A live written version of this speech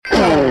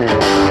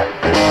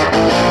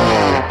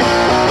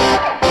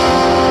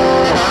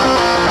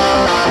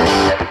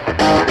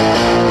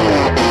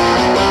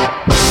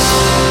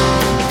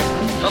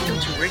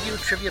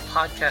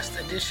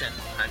Podcast Edition.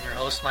 I'm your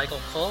host, Michael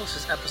Cole. This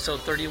is episode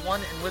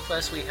 31, and with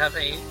us we have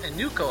a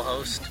new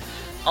co-host,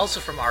 also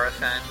from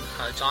RFN,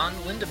 John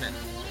Lindemann.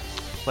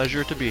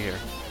 Pleasure to be here.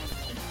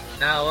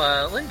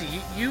 Now,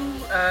 Lindy, you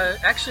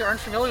actually are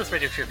unfamiliar with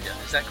Radio Trivia,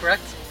 is that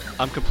correct?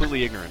 I'm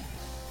completely ignorant.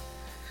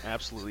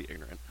 Absolutely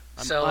ignorant.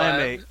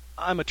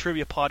 I'm a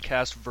trivia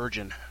podcast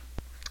virgin.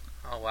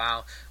 Oh,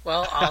 wow.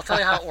 Well, I'll tell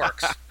you how it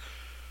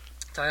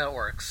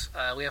works.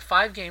 We have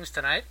 5 games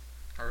tonight,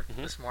 or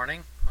this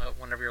morning,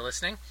 whenever you're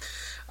listening.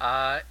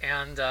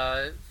 And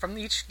from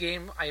each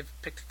game, I've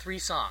picked 3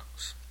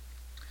 songs.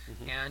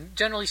 And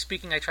generally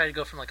speaking, I try to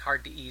go from like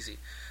hard to easy.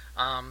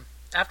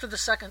 After the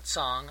second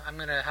song, I'm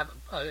going to have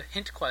a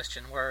hint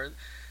question where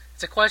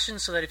it's a question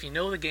so that if you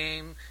know the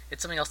game,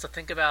 it's something else to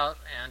think about.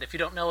 And if you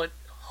don't know it,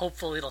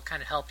 hopefully it'll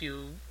kind of help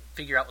you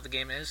figure out what the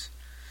game is.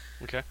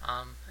 Okay.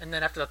 And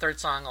then after the third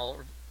song,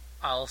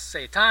 I'll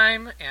say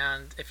time,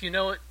 and if you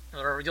know it,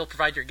 or you'll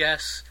provide your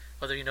guess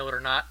whether you know it or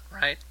not,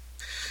 right?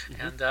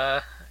 And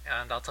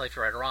I'll tell you if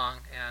you're right or wrong,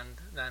 and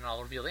then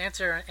I'll reveal the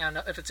answer.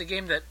 And if it's a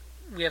game that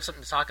we have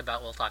something to talk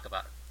about, we'll talk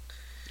about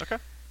it. Okay.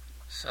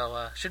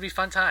 So should be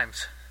fun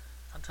times.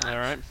 All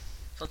right.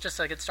 So let's just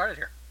get started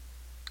here.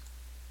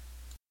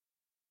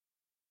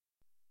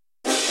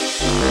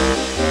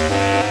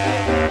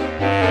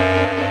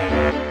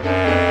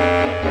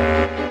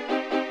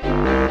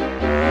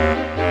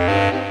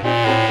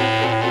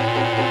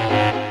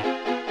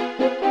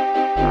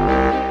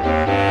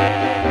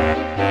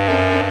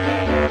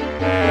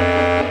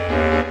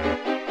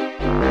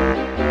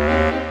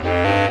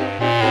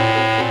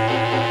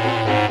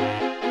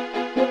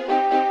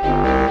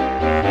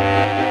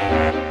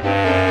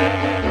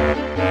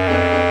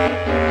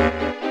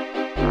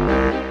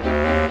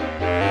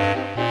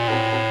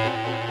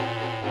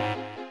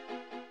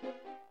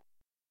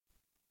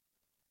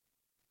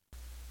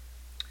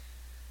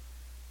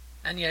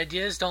 Any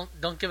ideas?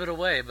 Don't give it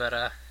away,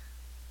 but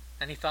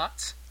any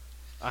thoughts?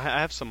 I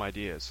have some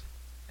ideas.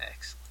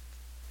 Excellent.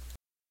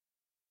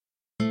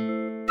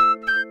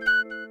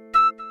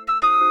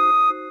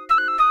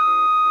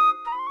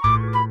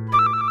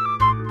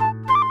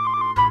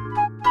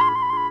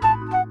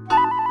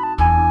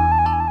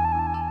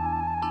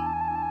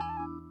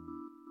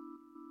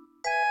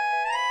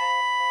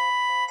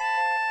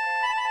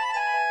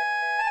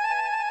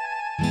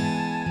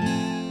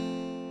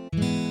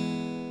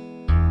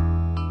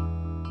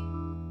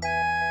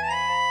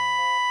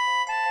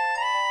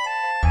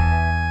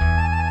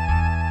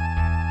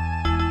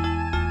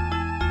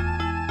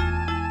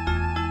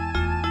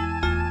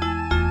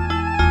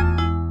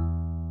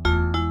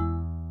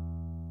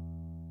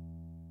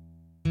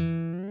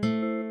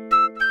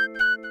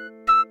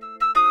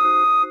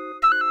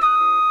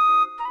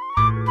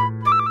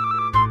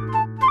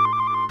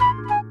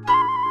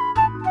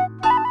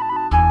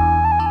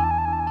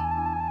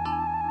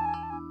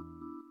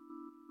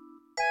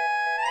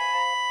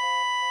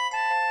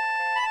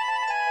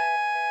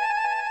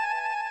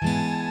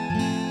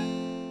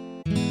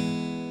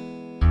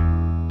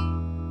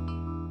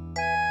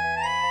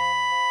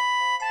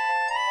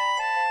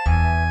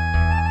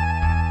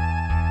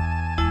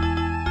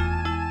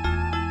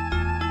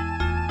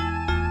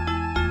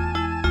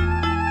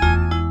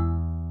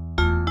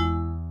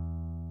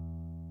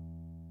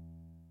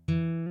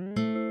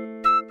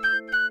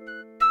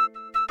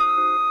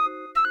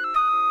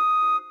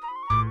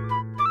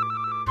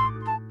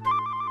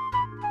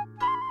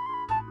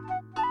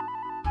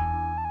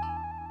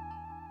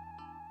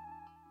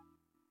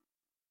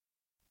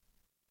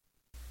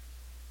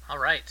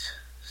 Alright,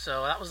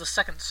 so that was the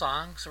second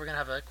song, so we're going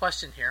to have a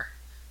question here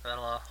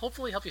that'll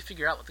hopefully help you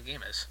figure out what the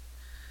game is.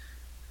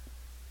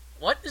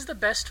 What is the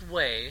best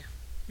way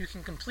you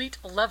can complete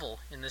a level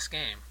in this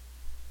game?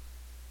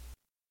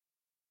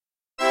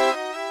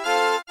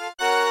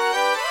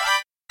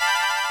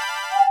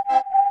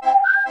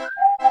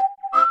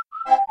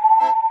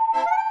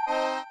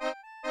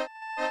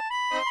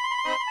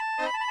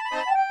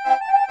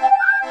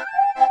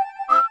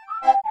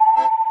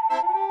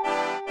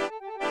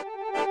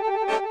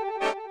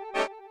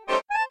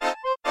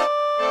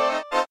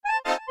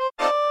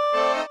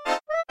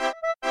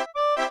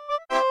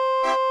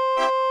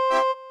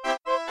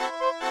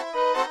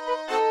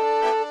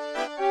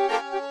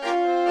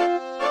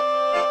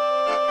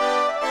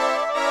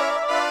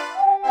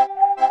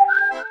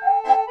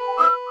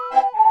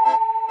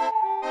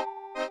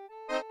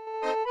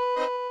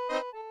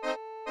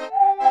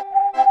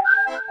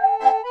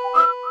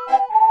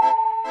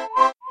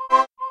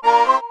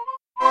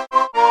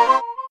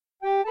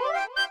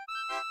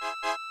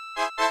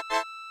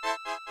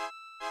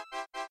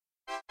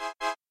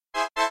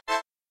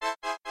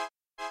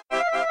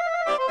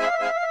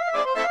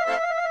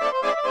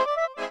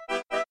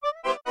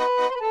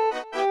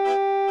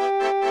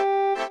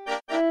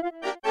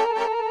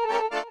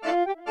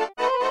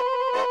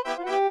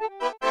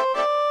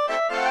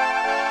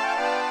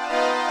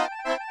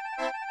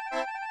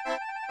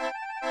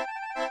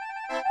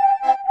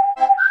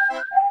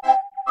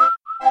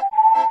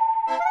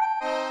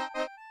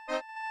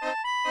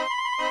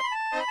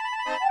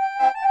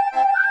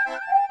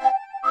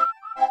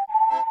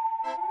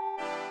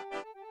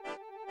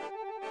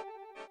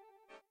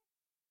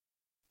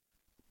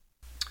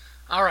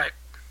 All right.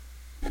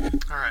 All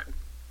right.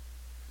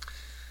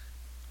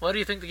 What do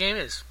you think the game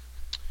is?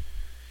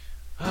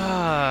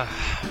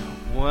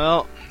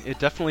 Well, it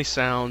definitely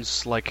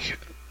sounds like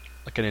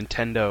a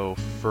Nintendo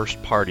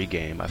first-party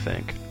game, I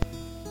think.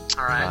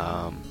 All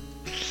right.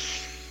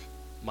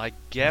 My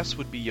guess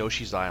would be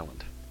Yoshi's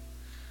Island.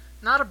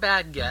 Not a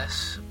bad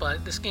guess,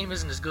 but this game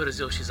isn't as good as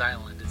Yoshi's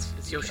Island.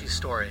 It's Yoshi's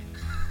Story.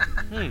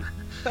 The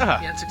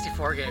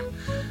N64 game.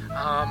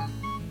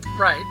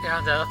 Right,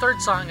 and the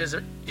third song is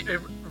a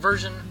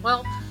version...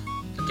 Well,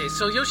 okay,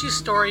 so Yoshi's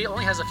Story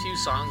only has a few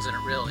songs in it,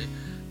 really,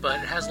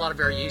 but it has a lot of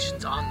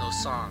variations on those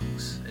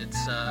songs.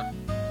 Well,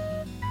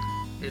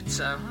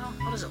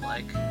 what is it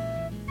like?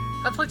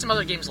 I've played some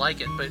other games like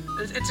it, but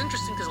it's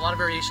interesting because a lot of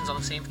variations on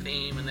the same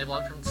theme, and they have a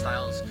lot of different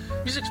styles.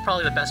 Music's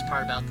probably the best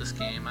part about this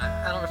game.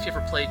 I don't know if you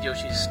ever played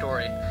Yoshi's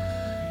Story,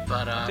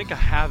 but I think I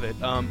have it.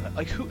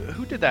 Like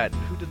who did that?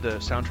 Who did the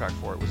soundtrack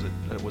for it?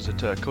 Was it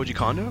Koji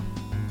Kondo?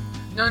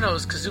 No, it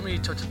was Kazumi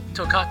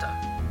Tokata.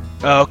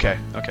 Oh, okay.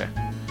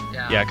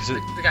 Yeah, because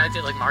the guy that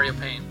did like Mario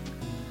Paint.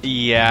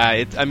 Yeah,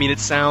 it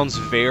sounds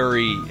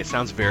very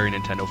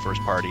Nintendo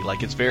first party.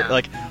 Like it's very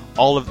like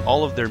all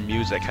of their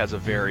music has a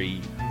very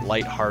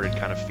light-hearted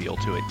kind of feel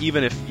to it.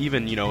 Even in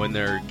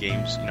their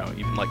games,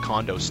 even like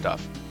Kondo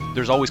stuff,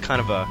 there's always kind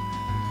of a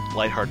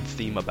light-hearted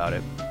theme about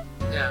it.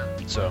 Yeah.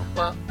 So.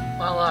 Well,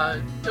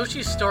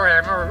 Yoshi's Story. I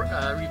remember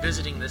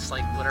revisiting this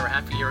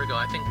half a year ago.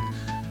 I think.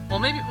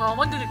 Well,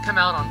 when did it come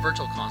out on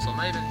Virtual Console? It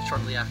might have been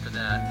shortly after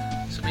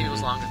that. So maybe it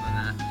was longer than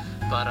that.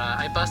 But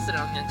I busted it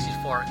on the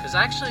N64 because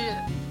actually,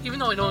 even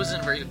though I know it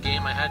wasn't a very good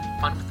game, I had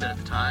fun with it at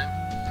the time.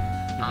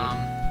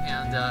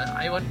 And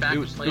I went back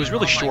and played it. It was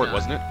really short,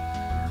 wasn't it?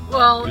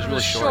 Well, it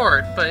was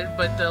short, but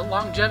the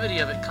longevity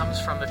of it comes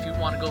from if you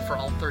want to go for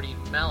all 30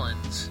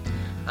 melons.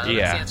 That's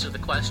the answer to the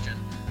question.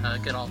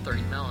 Get all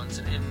 30 melons.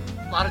 And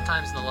a lot of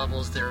times in the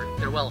levels,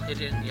 they're well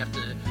hidden. You have to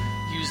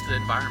use the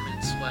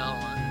environments well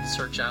and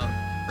search out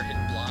for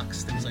hidden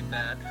blocks, things like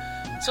that.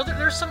 So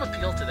there's some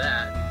appeal to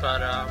that,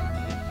 but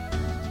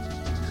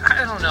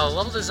I don't know.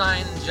 Level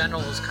design in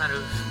general was kind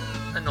of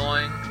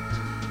annoying.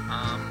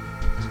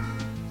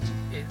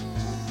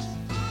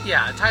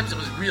 At times it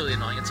was really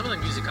annoying, and some of the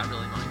music got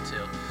really annoying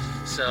too.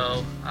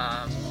 So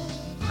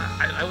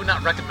I would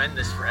not recommend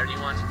this for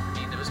anyone. I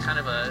mean, it was kind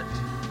of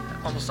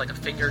almost like a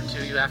finger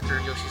to you after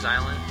Yoshi's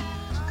Island.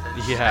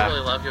 I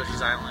really love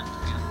Yoshi's Island.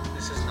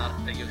 This is not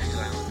a Yoshi's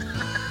Island.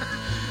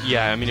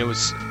 Yeah, I mean, it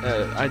was.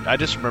 I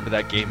just remember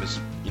that game as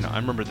I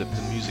remember the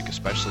music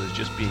especially as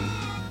just being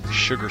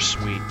sugar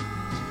sweet.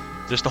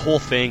 Just the whole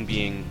thing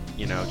being,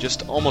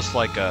 just almost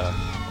like a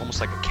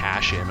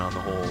cash in on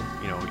the whole,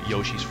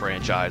 Yoshi's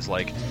franchise.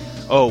 Like,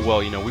 oh well,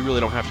 we really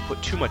don't have to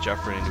put too much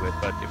effort into it,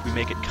 but if we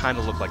make it kind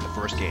of look like the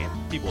first game,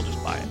 people will just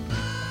buy it.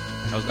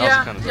 That was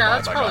kind of the vibe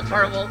that's I probably got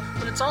part. from it. Well,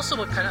 but it's also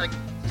what kind of like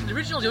the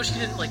original Yoshi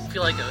didn't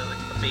feel like a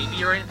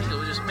baby or anything. It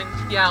was just,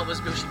 it was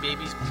Yoshi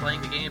babies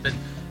playing the game, but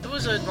it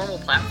was a normal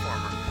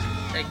platformer.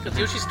 Like with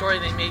Yoshi's Story,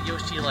 they made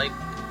Yoshi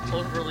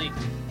overly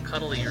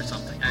cuddly or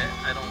something.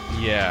 I don't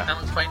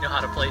quite know how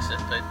to place it,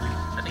 but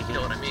I think you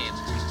know what I mean.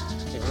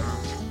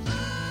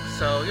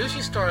 So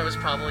Yoshi's Story was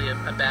probably a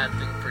bad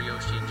thing for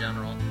Yoshi in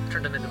general.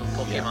 Turned him into a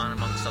Pokemon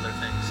amongst other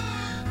things.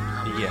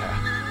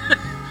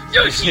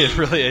 Yoshi! It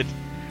really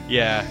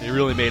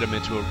made him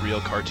into a real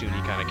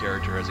cartoony kind of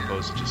character as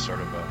opposed to just sort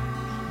of a,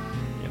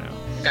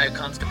 guy who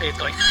constipates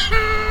going.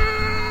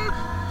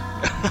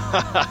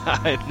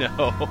 I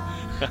know.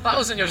 That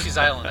was in Yoshi's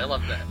Island. I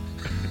love that.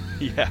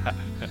 Yeah.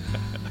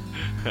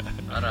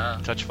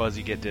 But, touch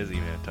fuzzy, get dizzy,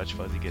 man. Touch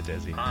fuzzy, get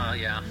dizzy.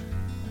 Yeah.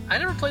 I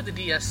never played the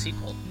DS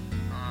sequel.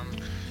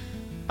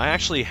 I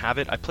actually have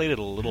it. I played it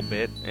a little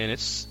bit, and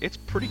it's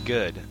pretty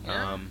good.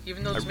 Yeah?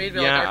 Even though it's made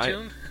by a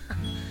cartoon?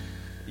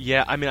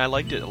 I mean, I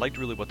liked it. I liked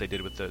really what they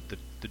did with the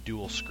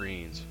dual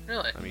screens.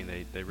 Really? I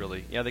mean, they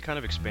really... Yeah, they kind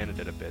of expanded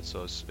it a bit,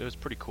 so it was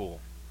pretty cool.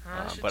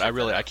 But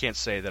I can't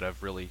say that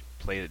I've really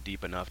played it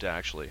deep enough to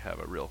actually have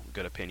a real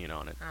good opinion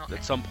on it. Okay.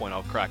 At some point,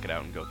 I'll crack it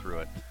out and go through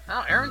it.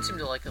 Oh, Aaron seemed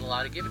to like it a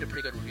lot. He gave it a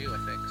pretty good review, I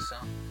think. So.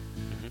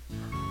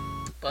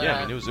 But,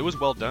 I mean, it was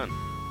well done.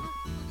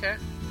 Okay,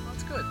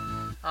 that's good.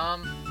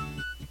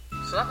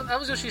 So that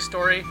was Yoshi's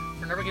Story.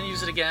 We're never going to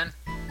use it again,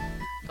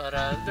 but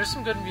there's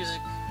some good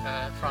music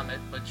from it,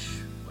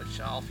 which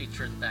I'll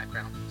feature in the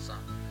background. So.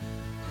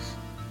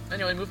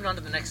 Anyway, moving on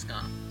to the next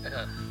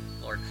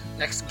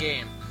next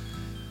game.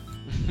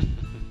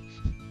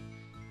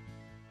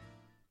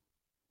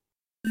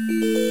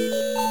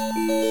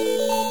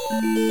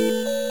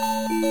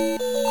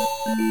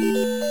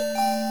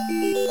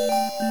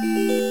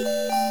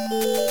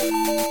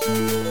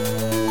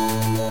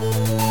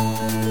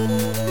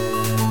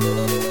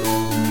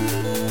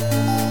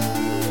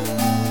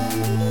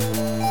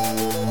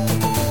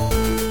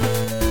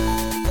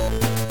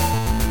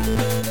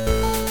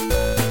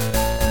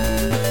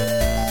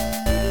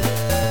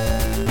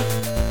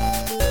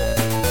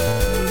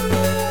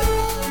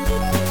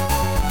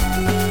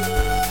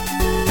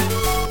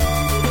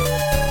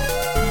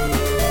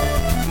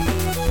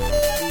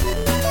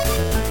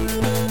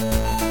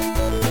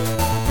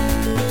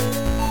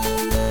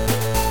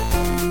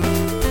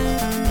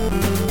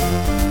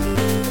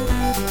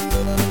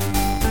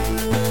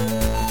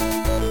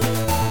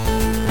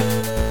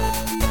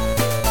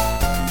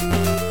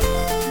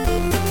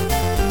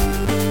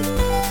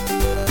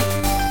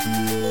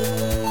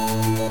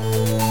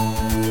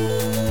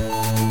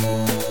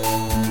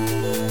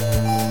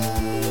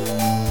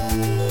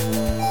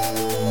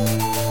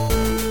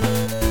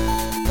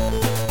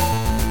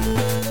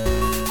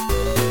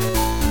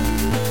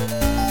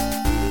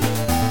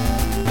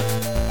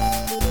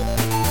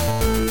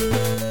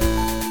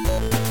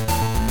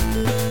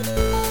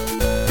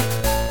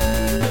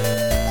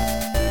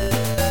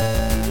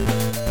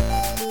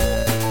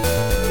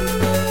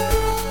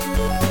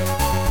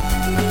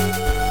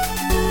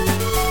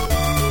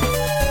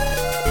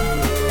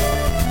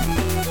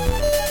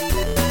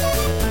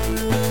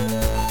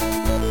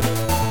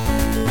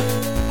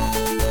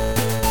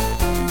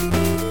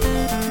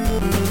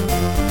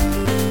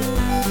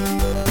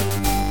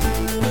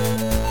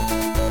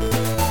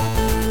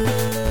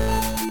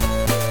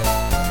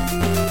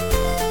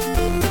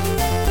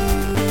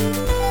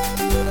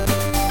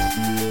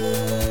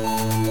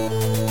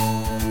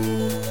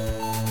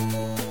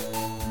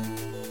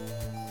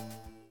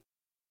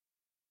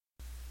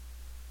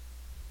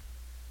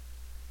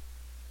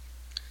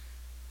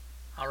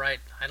 All right,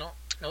 I don't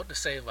know what to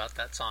say about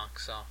that song,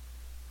 so.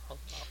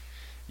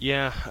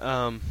 Yeah,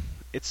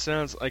 it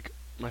sounds like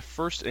my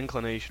first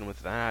inclination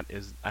with that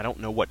is I don't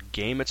know what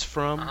game it's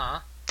from. Uh huh.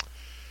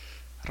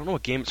 I don't know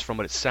what game it's from,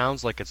 but it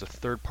sounds like it's a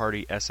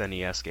third-party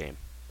SNES game.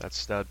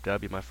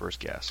 That'd be my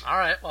first guess. All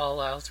right, well,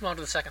 let's move on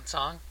to the second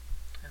song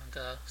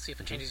and see if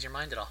it changes your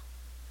mind at all.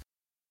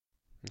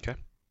 Okay.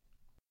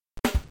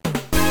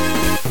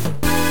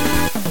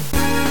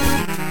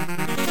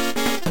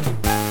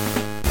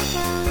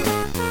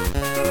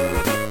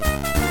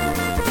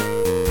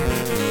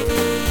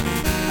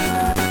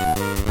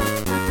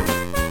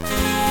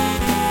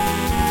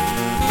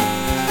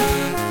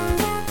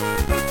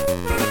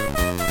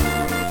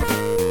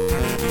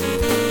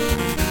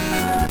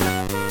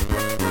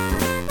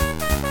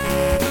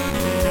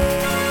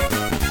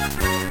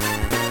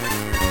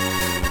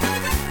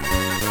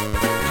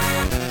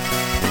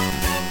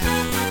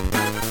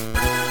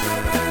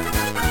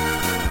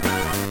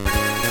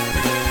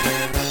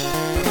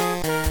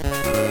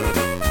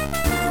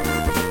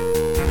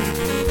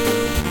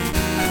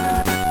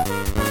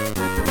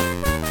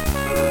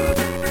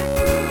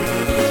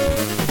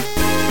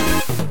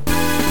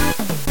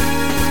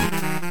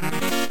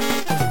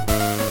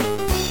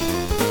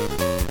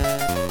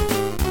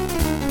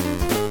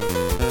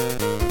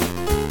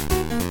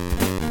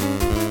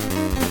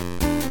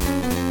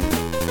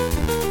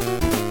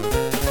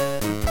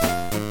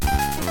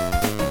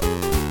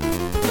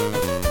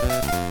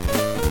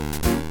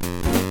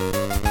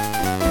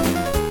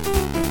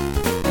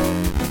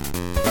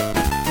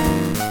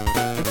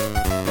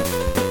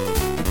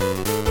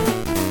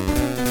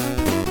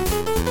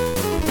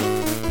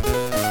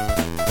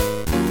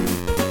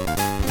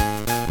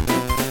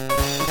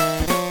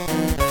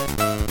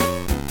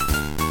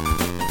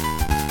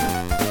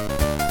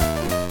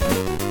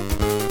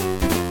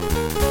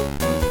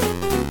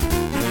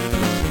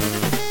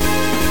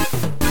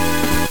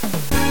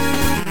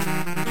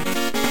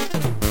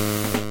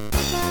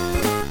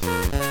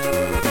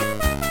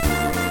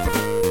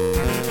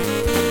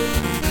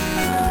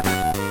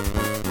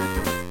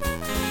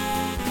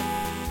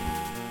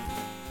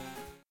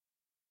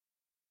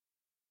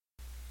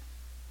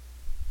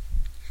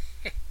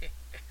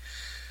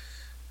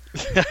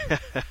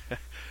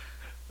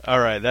 All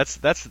right,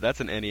 that's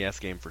an NES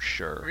game for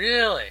sure.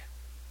 Really?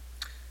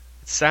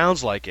 It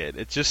sounds like it.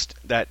 It's just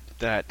that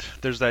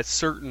there's that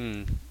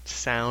certain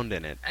sound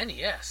in it.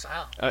 NES.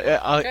 Wow.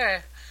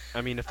 Okay.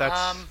 I mean, if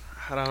that's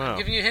I don't know. I'm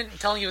giving you a hint and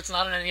telling you it's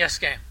not an NES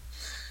game.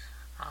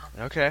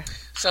 Okay.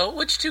 So,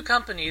 which two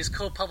companies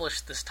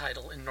co-published this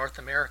title in North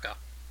America?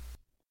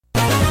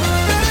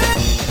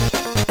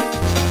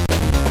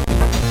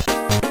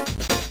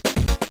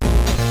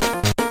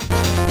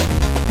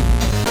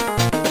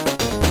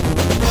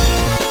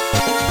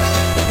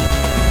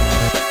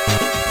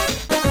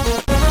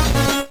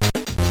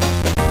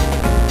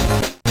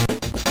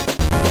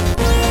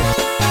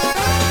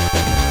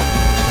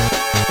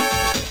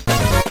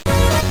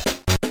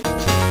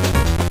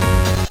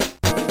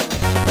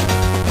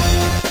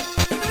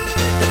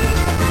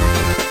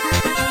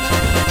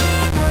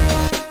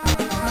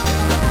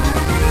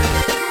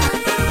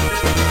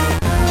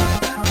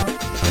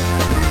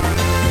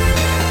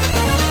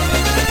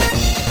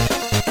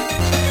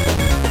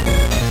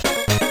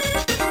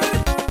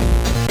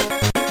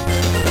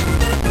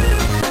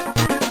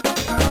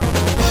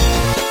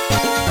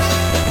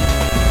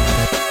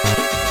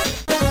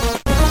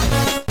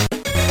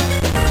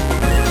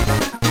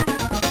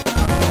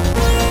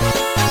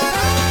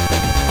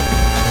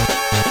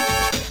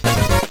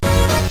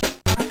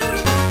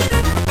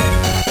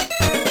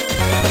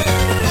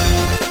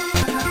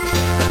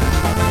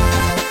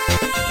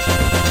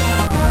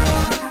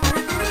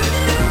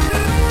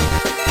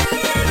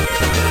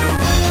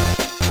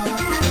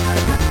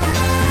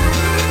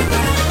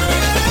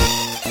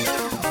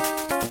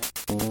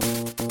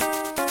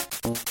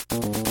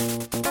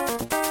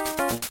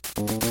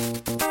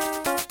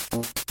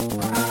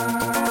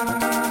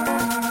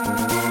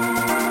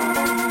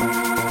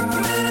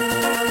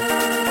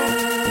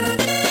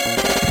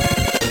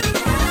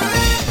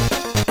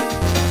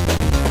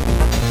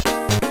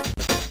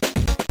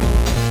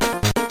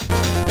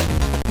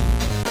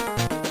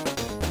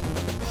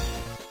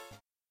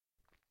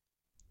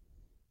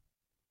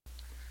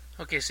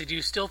 Okay, so do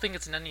you still think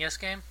it's an NES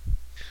game?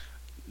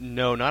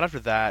 No, not after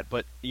that.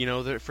 But you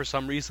know, for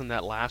some reason,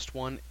 that last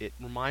one it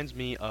reminds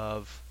me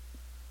of.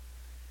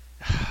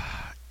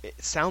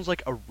 It sounds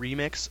like a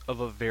remix of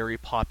a very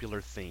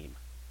popular theme.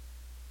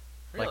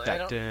 Really? Like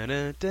that.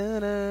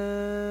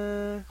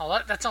 Da-na-da-na.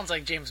 Oh, that sounds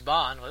like James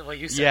Bond. What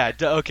you said.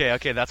 Yeah.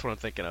 Okay. That's what I'm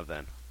thinking of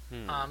then.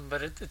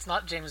 But it's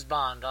not James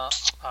Bond.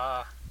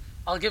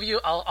 I'll give you.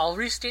 I'll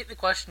restate the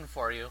question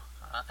for you.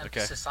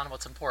 Emphasis on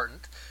what's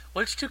important.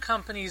 Which two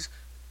companies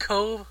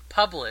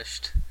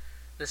co-published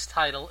this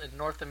title in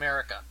North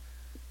America?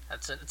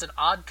 It's an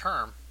odd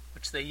term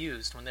which they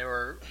used when they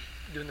were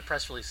doing the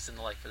press releases and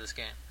the like for this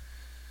game.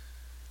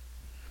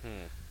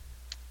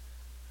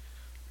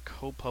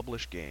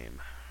 Co-published game.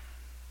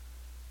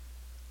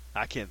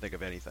 I can't think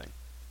of anything.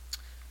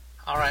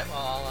 All right, well,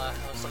 I'll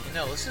just let you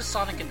know. This is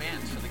Sonic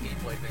Advance for the Game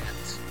Boy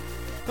Advance.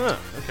 Huh.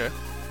 Okay.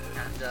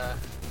 And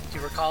do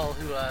you recall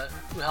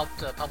who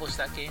helped publish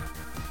that game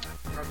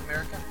in North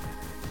America?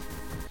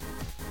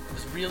 It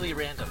was really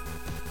random.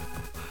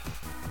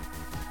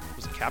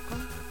 Was it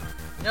Capcom?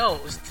 No,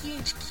 it was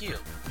THQ.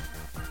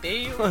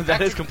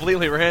 That is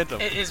completely random.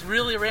 It is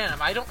really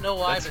random. I don't know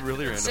why. That's but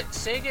really random.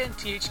 Sega and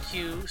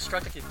THQ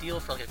struck a deal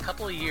for like a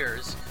couple of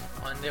years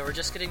when they were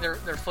just getting their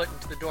foot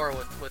into the door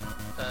with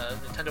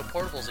Nintendo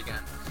portables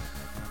again.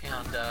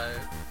 And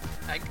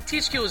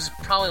THQ was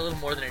probably a little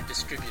more than a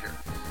distributor.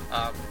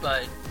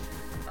 But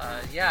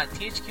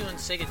THQ and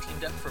Sega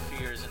teamed up for a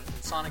few years, and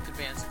Sonic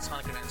Advance and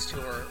Sonic Advance 2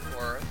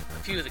 were a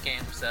few of the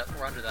games that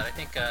were under that. I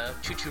think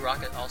Choo Choo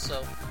Rocket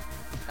also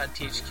had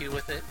THQ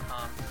with it.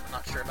 I'm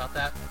not sure about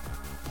that.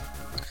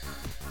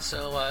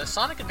 So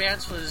Sonic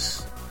Advance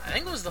was, I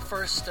think it was the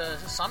first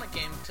Sonic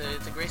game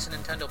to grace a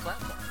Nintendo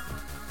platform.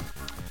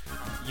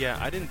 Yeah,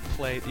 I didn't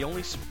play. The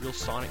only real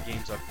Sonic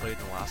games I've played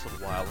in the last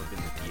little while have been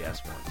the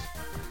DS ones.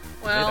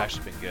 Well, they've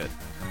actually been good.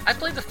 I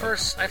played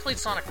I played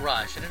Sonic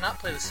Rush. I did not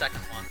play the second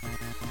one.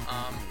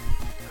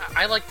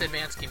 I like the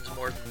Advance games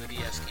more than the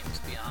DS games,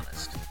 to be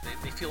honest.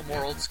 They feel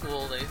more old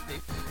school.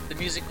 The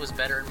music was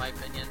better, in my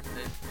opinion.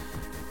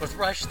 With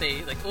Rush,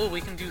 they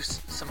we can do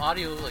some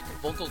audio, like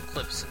vocal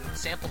clips, and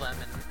sample them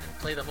and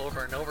play them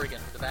over and over again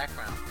for the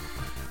background,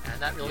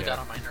 and that really got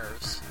on my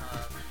nerves.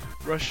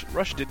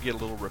 Rush did get a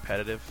little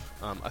repetitive.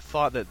 I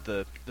thought that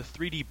the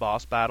 3D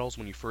boss battles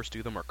when you first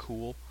do them are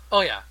cool.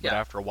 Oh yeah, but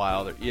after a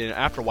while,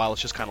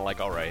 it's just kind of like,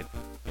 all right,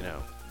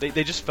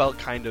 they just felt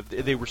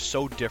they were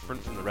so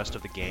different from the rest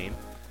of the game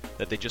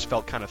that they just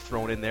felt kind of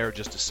thrown in there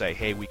just to say,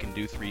 hey, we can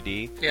do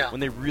 3D. Yeah.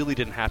 When they really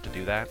didn't have to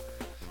do that.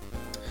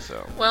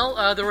 So.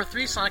 Well, there were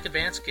 3 Sonic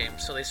Advance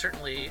games, so they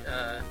certainly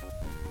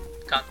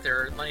got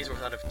their money's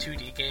worth out of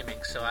 2D gaming.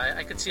 So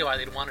I could see why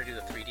they'd want to do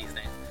the 3D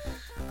thing.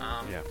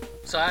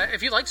 So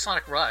if you like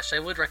Sonic Rush, I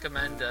would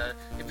recommend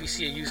if you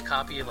see a used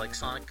copy of like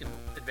Sonic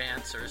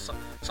Advance or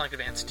Sonic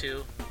Advance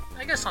 2.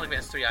 I guess Sonic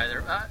Advance 3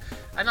 either.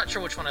 I'm not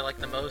sure which one I like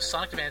the most.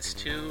 Sonic Advance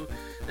 2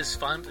 is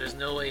fun, but there's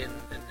no way in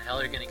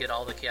hell you're going to get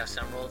all the Chaos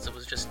Emeralds. It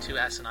was just too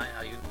asinine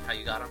how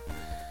you got them.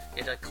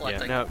 You had to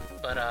collect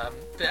but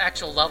the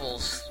actual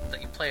levels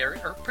that you play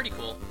are pretty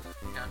cool.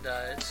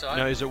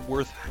 And is it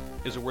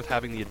worth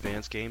having the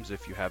advanced games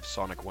if you have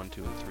Sonic 1,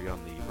 2, and 3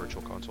 on the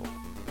Virtual Console?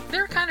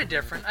 They're kind of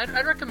different.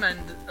 I'd recommend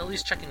at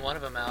least checking one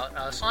of them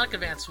out. Sonic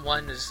Advance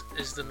 1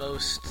 is the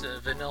most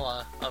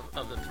vanilla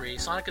of the 3.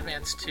 Sonic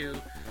Advance 2...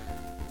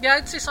 Yeah,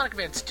 I'd say Sonic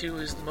Advance 2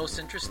 is the most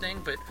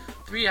interesting, but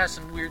 3 has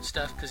some weird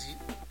stuff because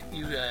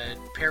you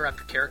pair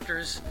up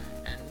characters,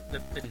 and the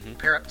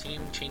pair-up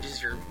team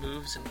changes your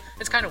moves, and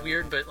it's kind of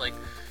weird, but like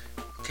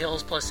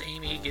Tails plus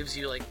Amy gives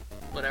you like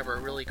whatever, a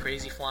really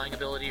crazy flying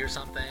ability or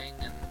something,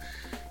 and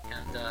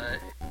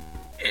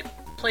it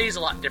plays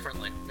a lot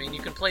differently. I mean, you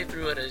can play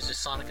through it as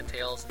just Sonic and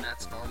Tails, and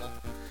that's normal.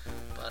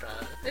 But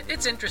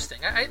it's interesting.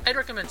 I'd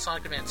recommend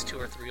Sonic Advance 2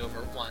 or 3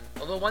 over 1,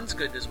 although 1's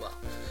good as well.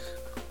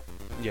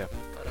 Yeah.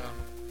 But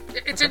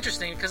it's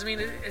interesting because I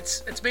mean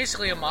it's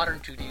basically a modern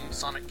 2D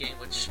Sonic game,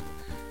 which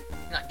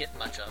you're not getting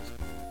much of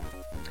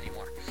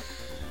anymore.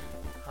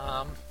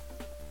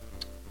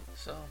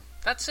 So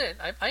that's it.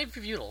 I've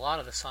reviewed a lot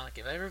of the Sonic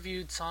games. I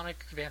reviewed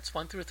Sonic Advance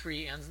 1 through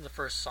 3 and the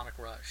first Sonic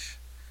Rush.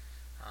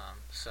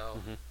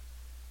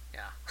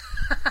 Yeah.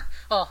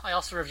 Well, I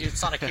also reviewed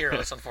Sonic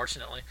Heroes,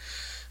 unfortunately.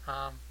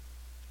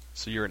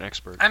 So you're an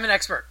expert. I'm an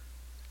expert.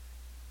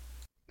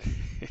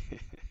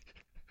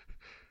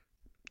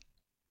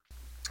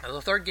 The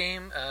third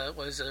game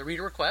was a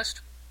reader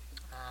request,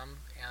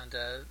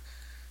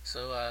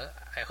 so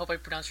I hope I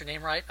pronounced your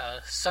name right.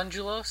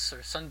 Sunduolos or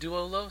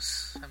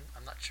Sunduolos.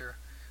 I'm not sure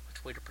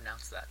which way to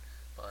pronounce that,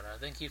 but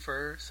thank you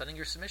for sending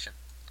your submission.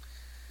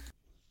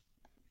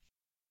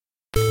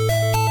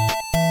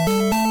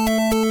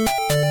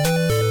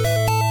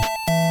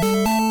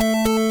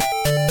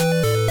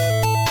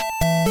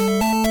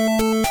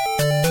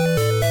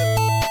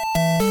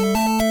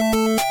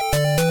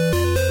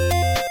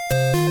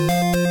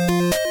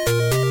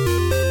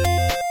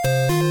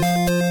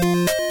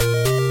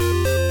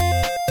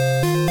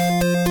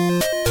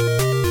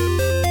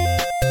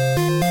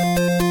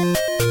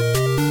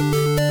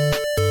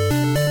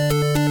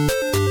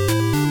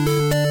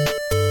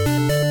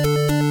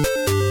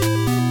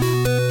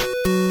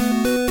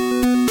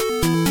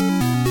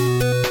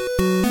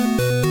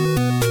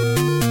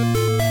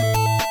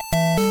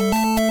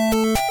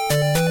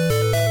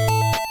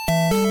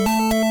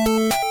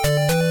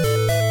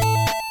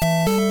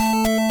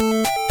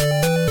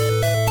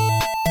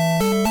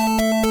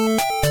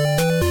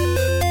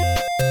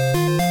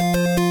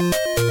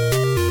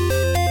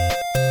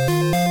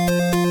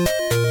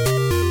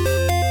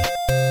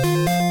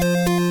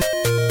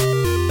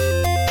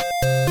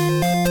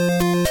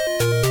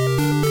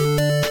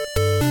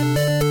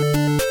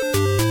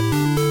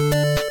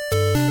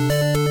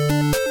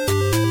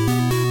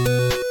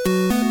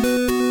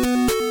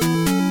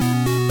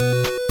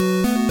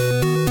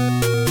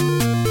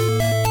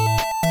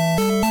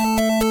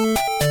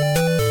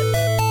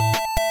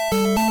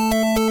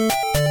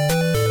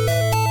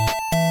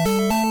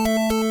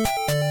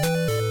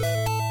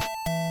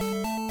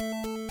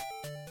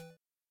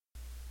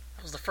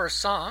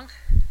 song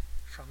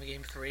from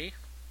Game 3,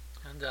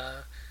 and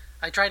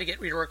I try to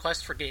get reader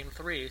requests for Game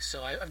 3,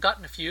 so I've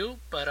gotten a few,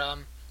 but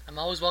I'm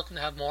always welcome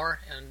to have more,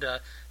 and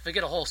if I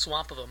get a whole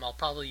swamp of them, I'll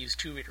probably use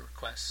 2 reader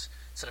requests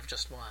instead of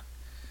just 1.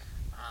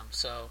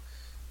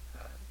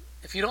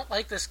 If you don't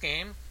like this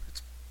game,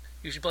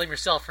 you should blame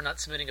yourself for not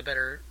submitting a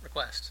better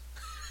request.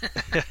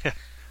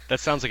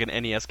 That sounds like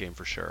an NES game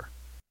for sure.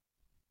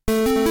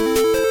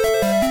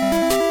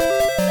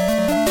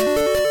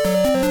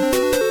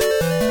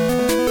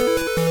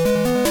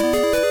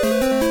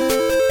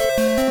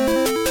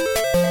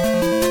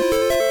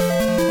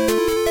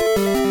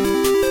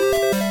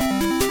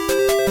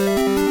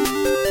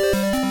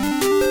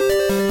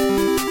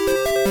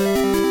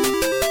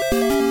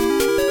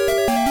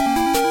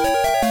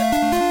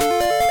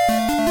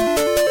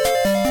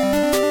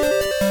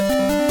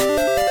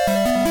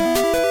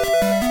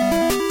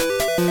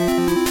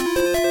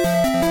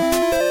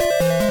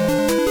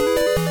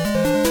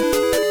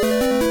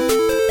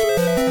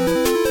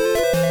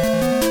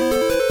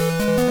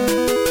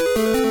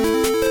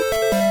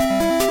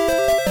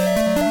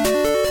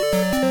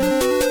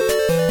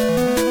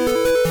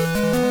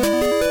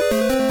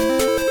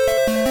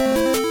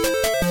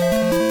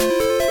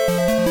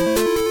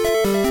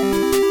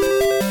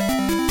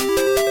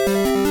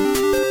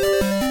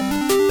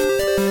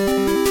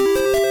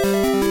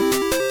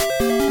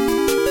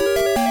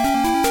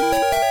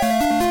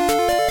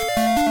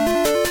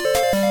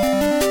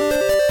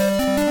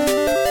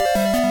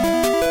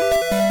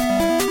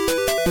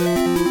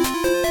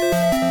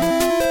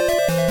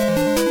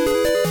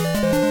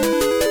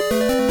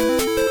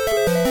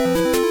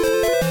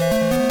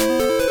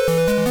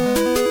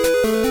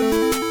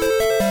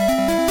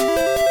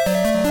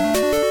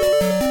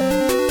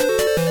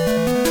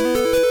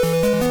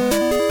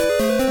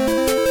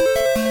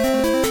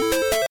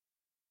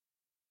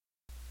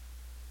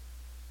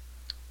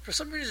 For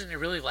some reason, I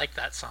really like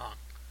that song.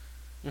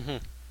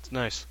 It's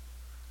nice.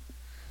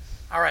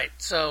 Alright,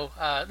 so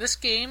this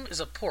game is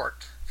a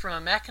port from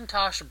a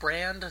Macintosh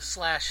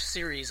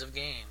brand/series of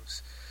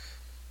games.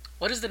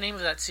 What is the name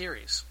of that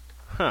series?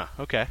 Huh,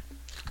 okay.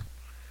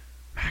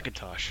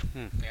 Macintosh.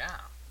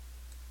 Yeah.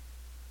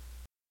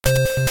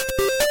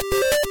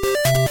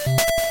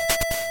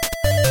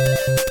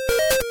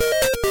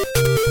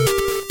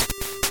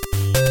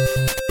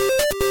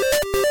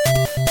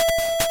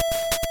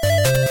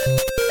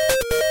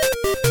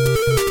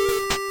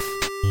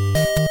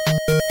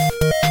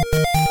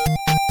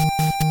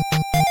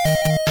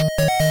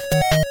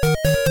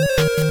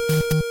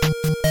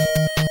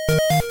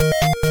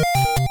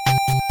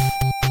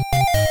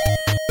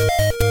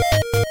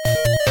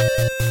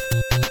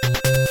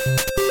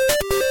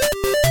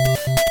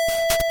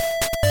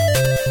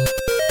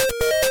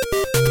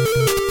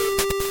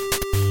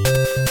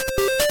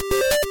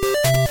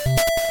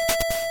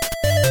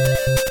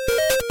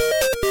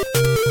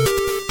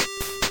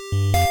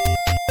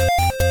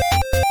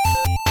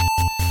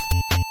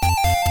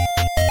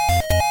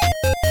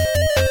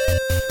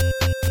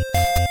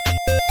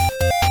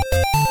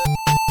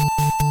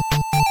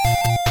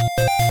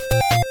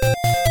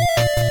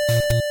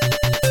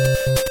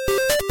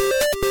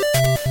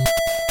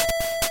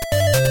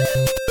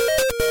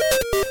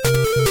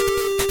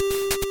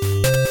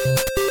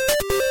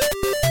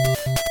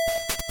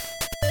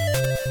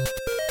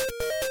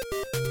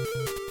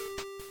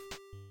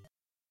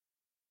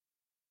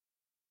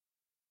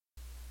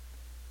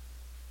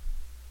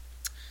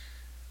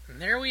 And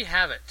there we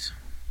have it.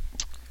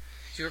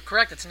 You're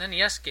correct, it's an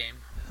NES game.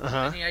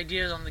 Any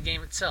ideas on the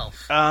game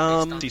itself?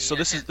 So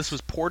this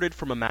was ported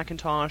from a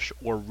Macintosh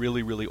or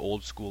really, really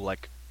old school,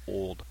 like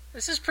old?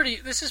 This is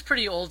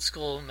pretty old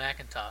school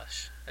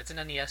Macintosh. It's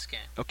an NES game.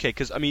 Okay,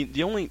 because I mean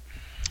the only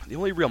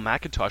real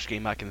Macintosh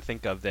game I can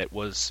think of that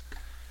was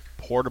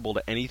portable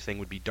to anything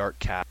would be Dark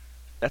Cat.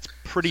 That's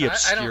pretty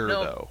obscure, I don't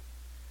know. though.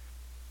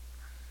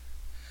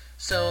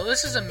 So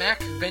this is a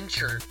Mac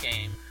Venture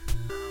game.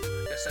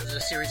 I guess there's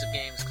a series of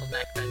games called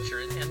Mac Venture,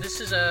 and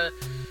this is a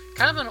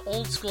kind of an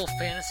old school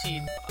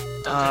fantasy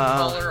dungeon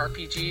crawler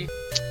RPG.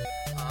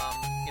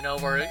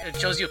 Where it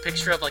shows you a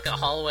picture of like a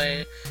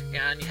hallway,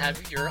 and you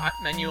have your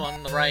menu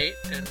on the right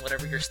and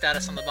whatever your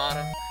status on the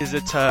bottom. Is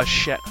it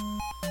Shadow?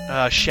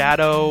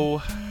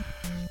 Shadow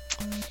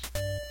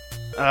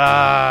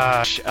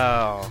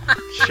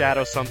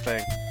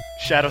something.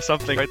 Shadow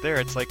something right there.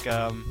 It's like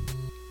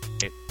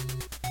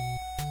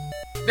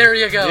There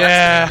you go.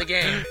 Yeah. That's the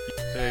name of the game.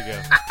 There you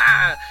go.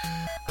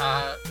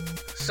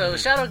 So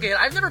Shadowgate,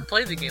 I've never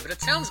played the game, but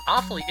it sounds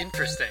awfully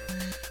interesting.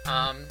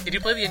 Did you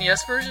play the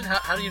NES version?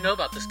 How do you know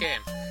about this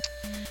game?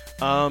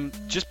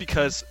 Just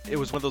because it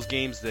was one of those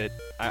games that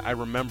I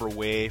remember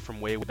way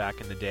back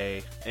in the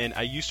day, and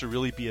I used to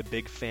really be a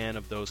big fan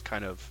of those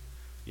kind of,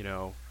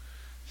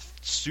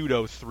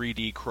 pseudo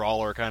 3D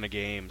crawler kind of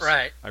games.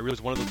 Right. I really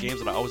was one of those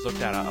games that I always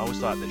looked at. I always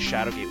thought that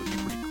Shadowgate would be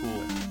pretty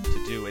cool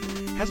to do. And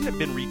hasn't it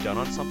been redone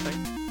on something?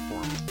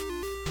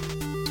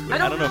 I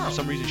don't know. For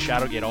some reason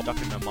Shadowgate all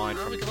stuck in my mind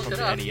from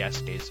the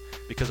NES days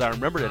because I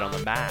remembered it on the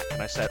Mac,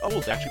 and I said,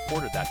 "Oh, they actually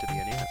ported that to the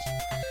NES."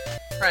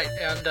 Right,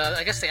 and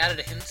I guess they added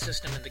a hint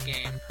system in the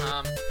game.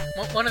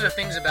 One of the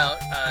things about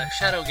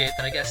Shadowgate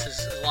that I guess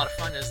is a lot of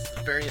fun is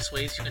the various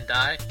ways you can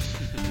die.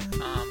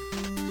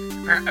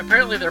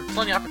 Apparently there are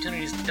plenty of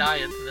opportunities to die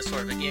in this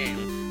sort of a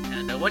game.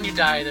 And when you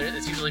die,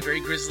 it's usually very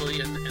grisly,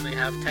 and they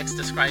have text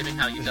describing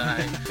how you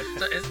die.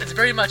 So it's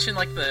very much in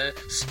like the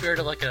spirit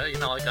of like a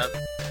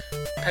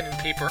pen and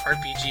paper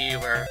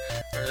RPG where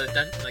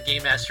the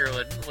game master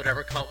would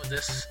ever come up with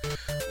this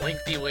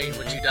lengthy way in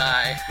which you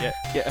die. Yeah.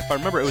 If I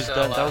remember, it was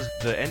done. That was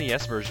the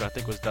NES version. I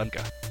think was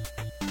Dunka.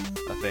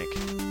 I think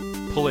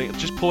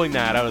pulling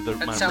that out of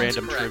my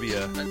random correct.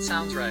 Trivia. That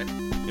sounds right.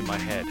 In my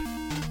head.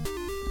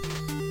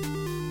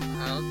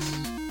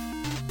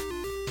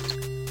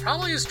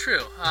 Probably is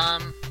true.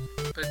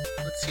 But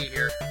let's see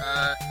here.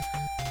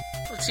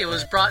 It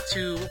was brought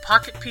to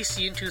Pocket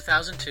PC in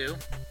 2002,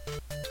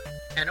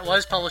 and it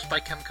was published by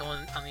Kemco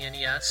on the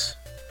NES.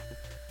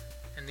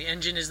 And the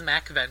engine is the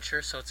Mac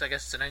Venture, so I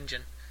guess it's an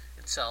engine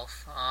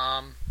itself.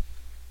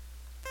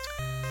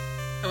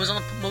 It was on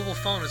the mobile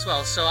phone as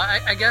well, so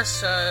I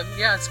guess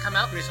it's come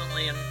out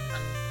recently and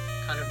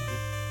kind of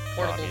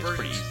portable versions. It's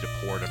pretty easy to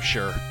port, I'm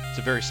sure. It's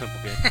a very simple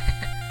game.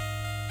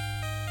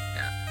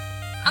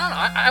 I don't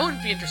know. I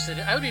would be interested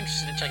in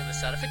checking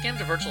this out. If it came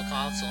to Virtual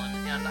Console,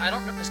 and I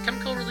don't know, has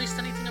Kemco released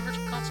anything on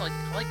Virtual Console?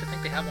 I like to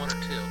think they have one or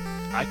two.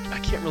 I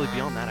can't really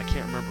be on that. I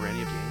can't remember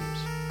any of the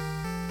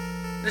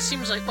games. This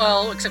seems like,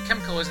 except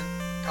Kemco isn't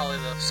probably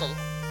the sole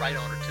right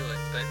owner to it,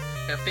 but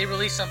if they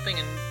release something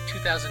in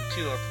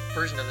 2002, a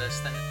version of this,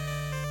 then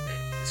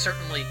it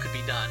certainly could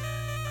be done.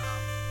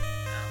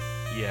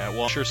 Yeah,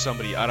 well, I'm sure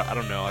somebody, I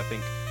don't know, I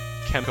think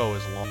Kemco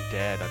is long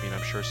dead. I mean,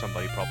 I'm sure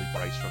somebody probably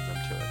rights from them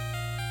to it.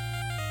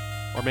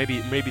 Or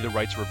maybe the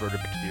rights reverted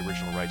back to the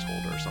original rights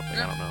holder or something.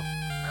 Yeah.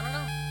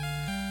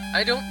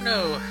 I don't know. I don't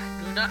know.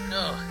 I do not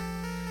know.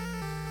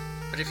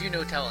 But if you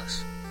know, tell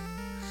us.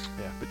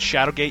 Yeah, but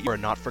Shadowgate, you are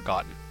not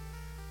forgotten.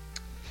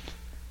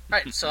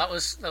 Right, so that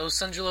was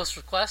Sunjulo's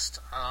request.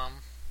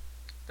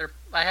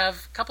 I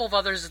have a couple of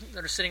others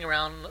that are sitting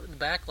around in the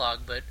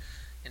backlog, but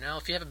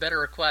if you have a better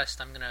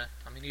request, I'm gonna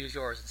use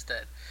yours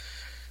instead.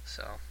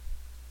 So,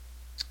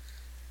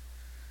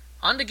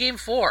 on to Game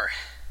 4.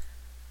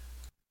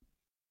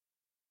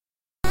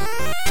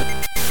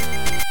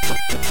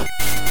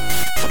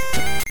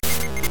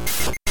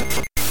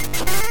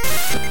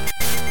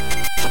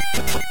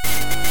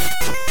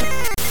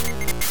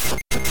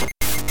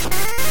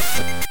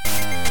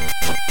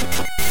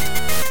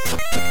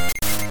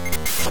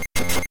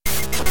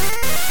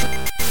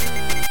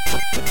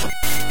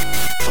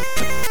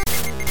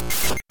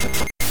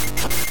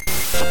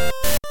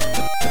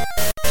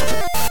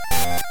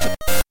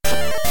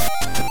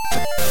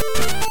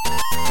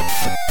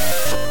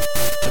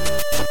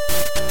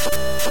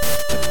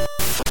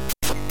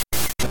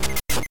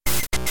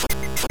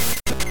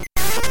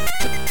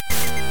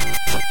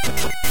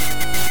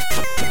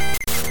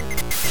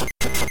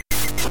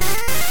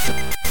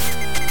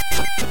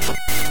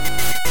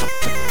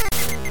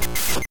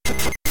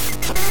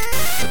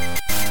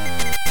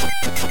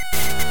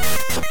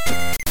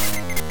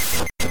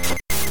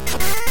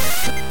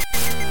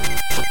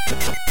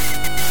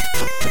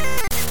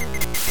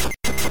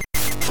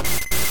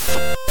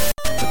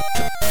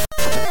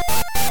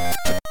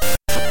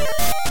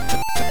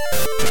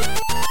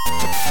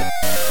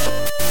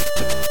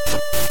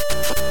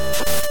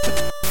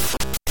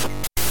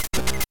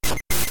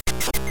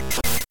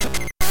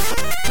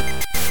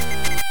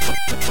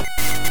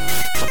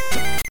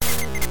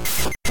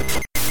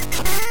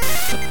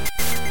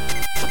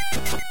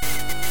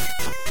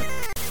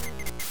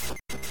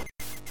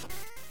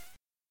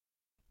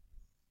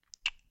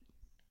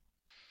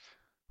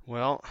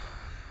 Well,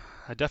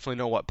 I definitely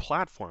know what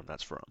platform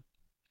that's from.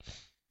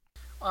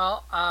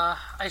 Well,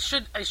 I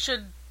should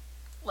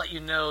let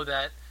you know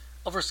that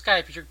over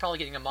Skype you're probably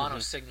getting a mono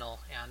signal,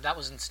 and that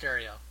was in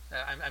stereo.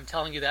 I'm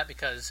telling you that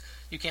because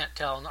you can't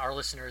tell, and our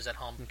listeners at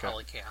home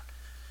probably can't.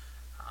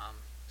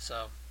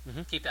 So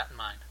keep that in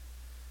mind.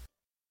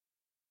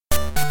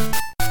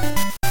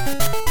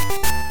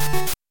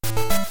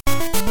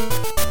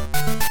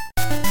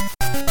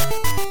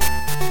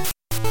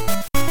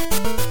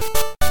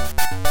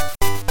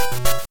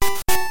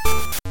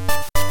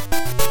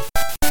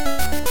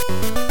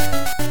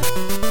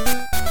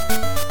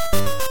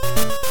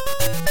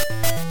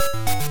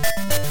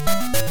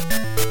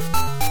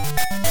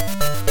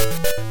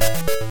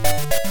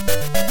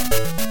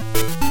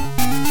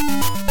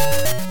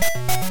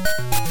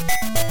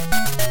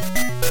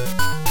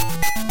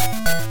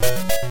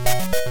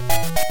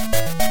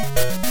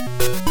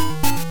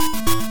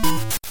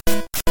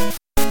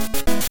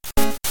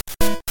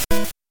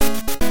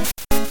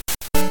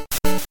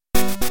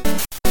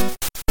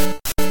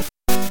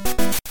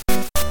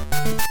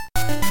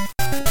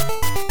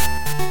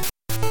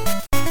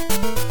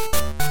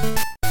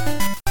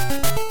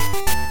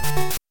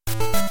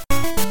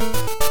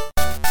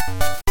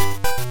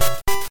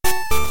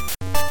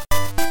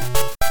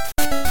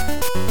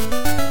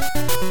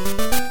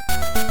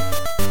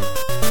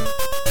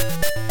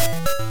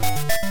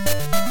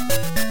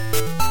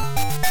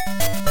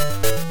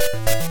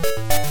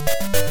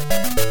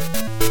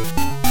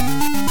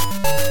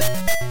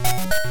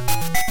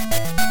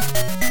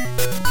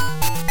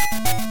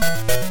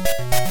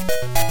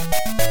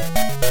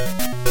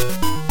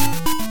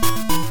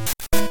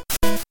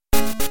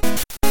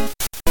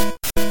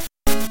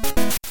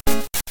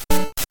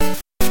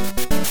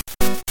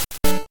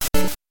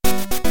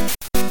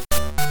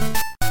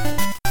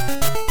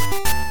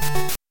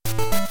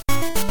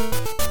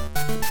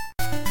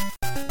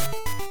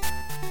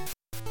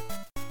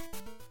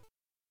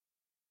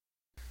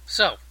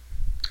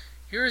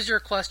 here is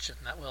your question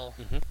that will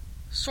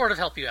sort of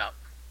help you out.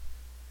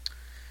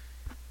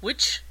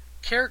 Which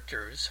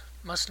characters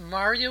must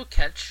Mario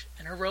catch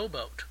in a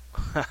rowboat?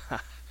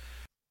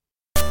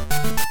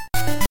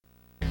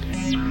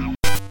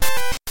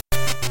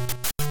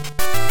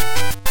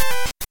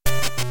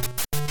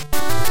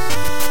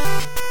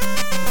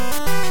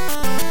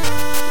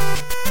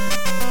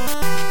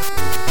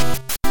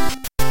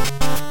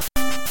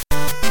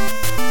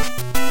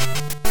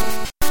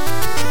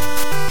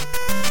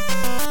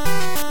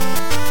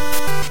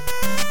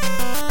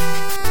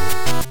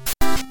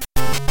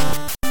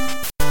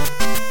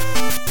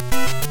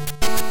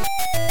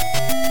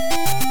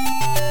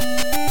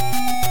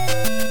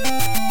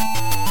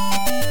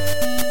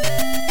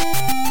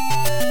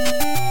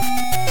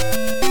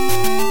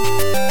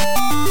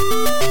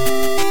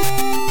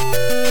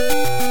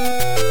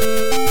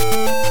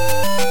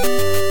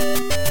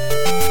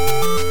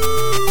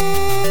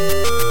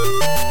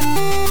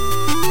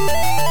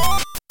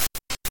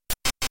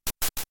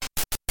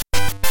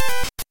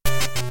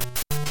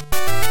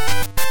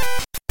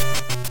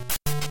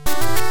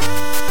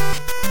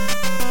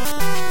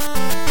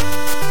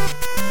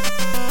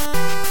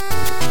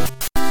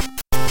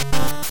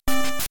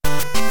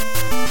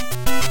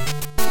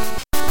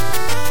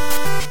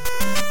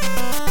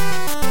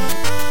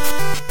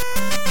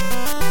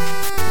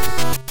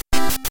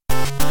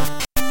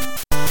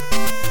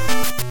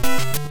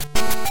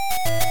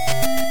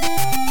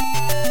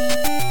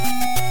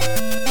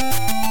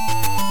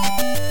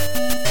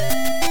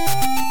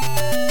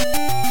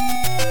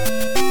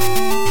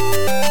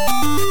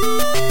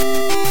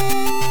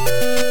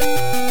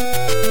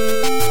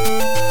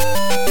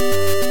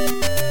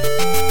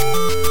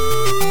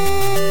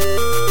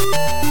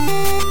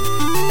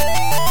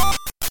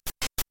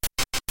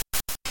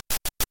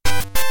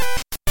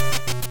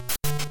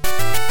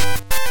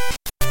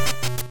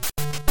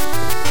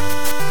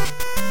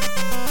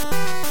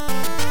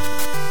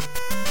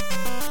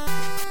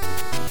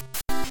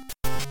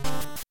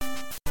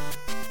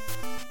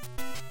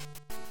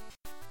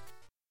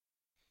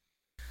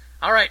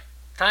 Alright,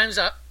 time's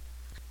up.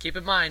 Keep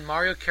in mind,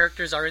 Mario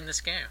characters are in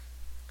this game.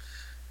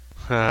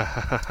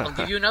 I'll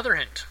give you another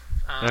hint.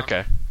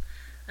 Okay.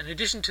 In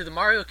addition to the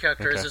Mario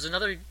characters, there's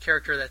another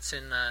character that's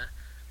in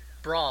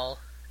Brawl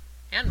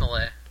and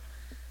Melee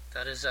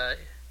that is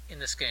in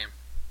this game.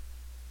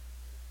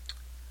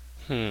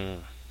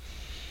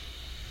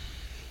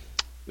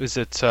 Is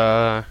it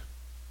the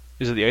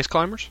Ice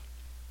Climbers?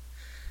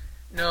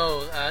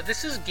 No,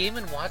 this is Game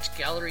 & Watch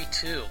Gallery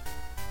 2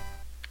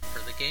 for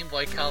the Game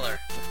Boy Color.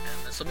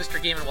 And so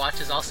Mr. Game & Watch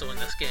is also in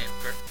this game,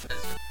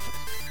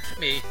 as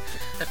me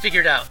have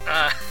figured out.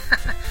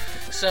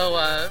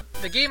 So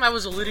the game I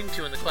was alluding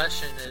to in the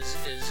question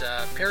is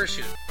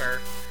Parachute, where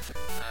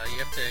you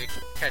have to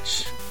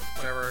catch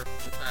whatever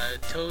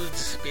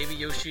Toads, Baby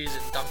Yoshis,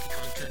 and Donkey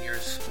Kong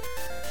Juniors.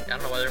 I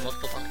don't know why there are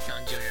multiple Donkey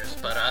Kong Juniors,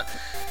 but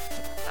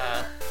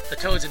the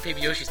Toads and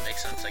Baby Yoshis make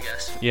sense, I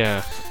guess.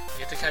 Yeah.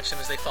 You have to catch them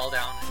as they fall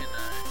down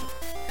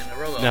in the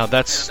rowboat. Now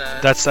that's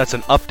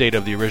an update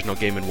of the original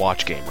Game &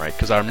 Watch game, right?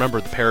 Because I remember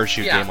the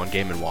Parachute game on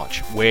Game &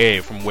 Watch way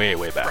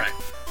back. Right.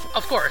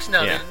 Of course,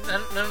 no. Yeah.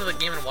 None of the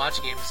Game &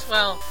 Watch games,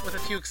 well, with a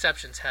few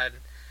exceptions, had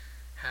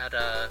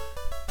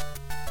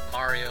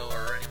Mario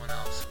or anyone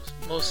else. It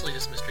was mostly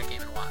just Mr.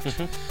 Game & Watch.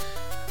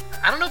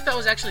 I don't know if that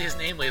was actually his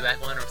name way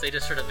back when, or if they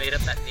just sort of made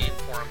up that name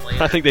for him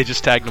later. I think they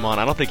just tagged him on.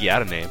 I don't think he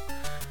had a name.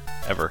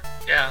 Ever.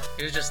 Yeah,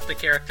 he was just the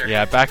character.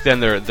 Yeah, back then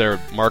their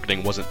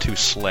marketing wasn't too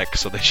slick,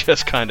 so they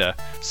just kind of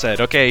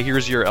said, okay,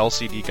 here's your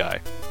LCD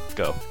guy.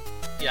 Go.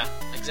 Yeah,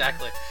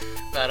 exactly.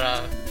 But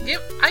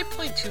I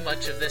played too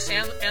much of this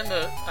and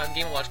the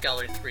Game & Watch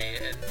Gallery 3,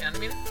 and I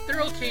mean,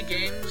 they're okay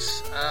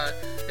games.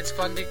 It's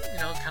fun to,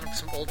 kind of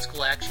some old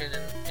school action,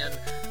 and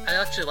I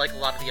actually like a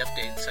lot of the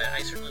updates.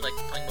 I certainly like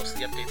playing most of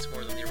the updates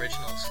more than the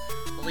originals,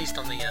 at least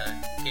on the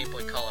Game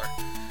Boy Color.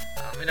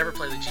 I never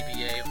played the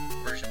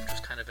GBA version, which was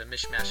kind of a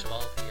mishmash of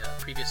all of the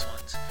previous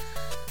ones.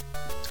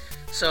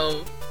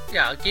 So,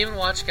 yeah, Game &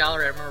 Watch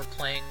Gallery, I remember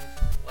playing,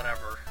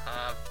 whatever,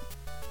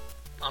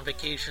 on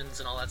vacations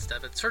and all that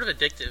stuff. It's sort of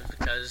addictive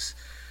because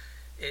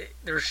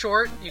they're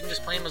short, you can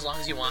just play them as long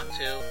as you want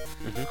to.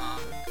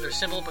 They're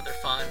simple, but they're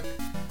fun.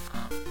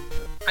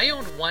 I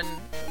owned one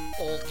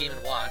old Game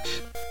 & Watch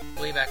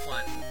way back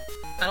when.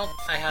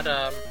 I had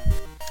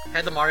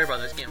the Mario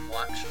Brothers Game &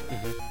 Watch.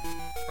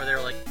 Where they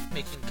were like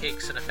making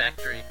cakes in a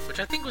factory, which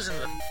I think was in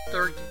the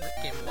third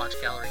Game & Watch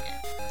Gallery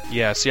game.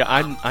 Yeah, see,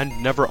 I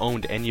never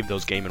owned any of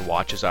those Game &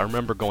 Watches. I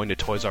remember going to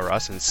Toys R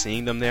Us and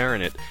seeing them there,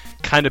 and it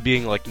kind of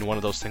being like one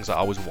of those things I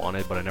always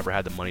wanted, but I never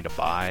had the money to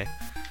buy.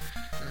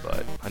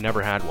 But I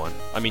never had one.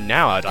 I mean,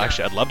 now I'd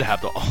love to have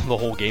the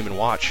whole Game &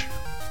 Watch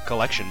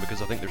collection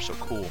because I think they're so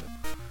cool.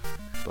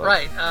 But...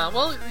 Right.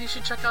 Well, you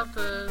should check out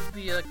the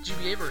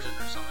GBA version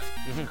or something.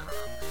 I don't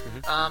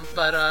know.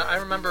 But I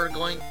remember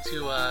going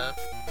to a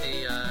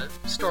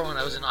store when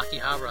I was in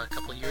Akihabara a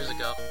couple of years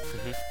ago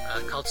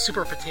called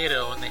Super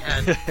Potato, and they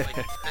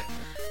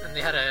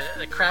had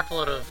a crap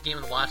load of Game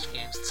 & Watch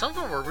games. Some of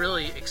them were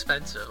really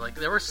expensive. Like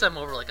there were some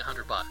over like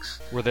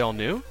 $100. Were they all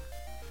new?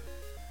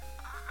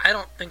 I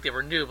don't think they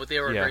were new, but they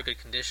were in Yeah. very good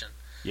condition.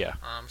 Yeah.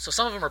 So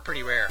some of them are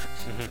pretty rare,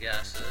 I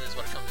guess, is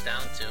what it comes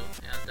down to.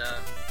 And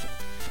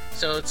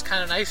so it's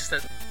kind of nice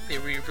that they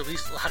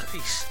re-released a lot of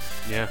these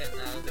Yeah.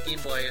 in the Game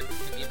Boy and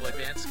Game Boy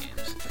Advance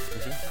games.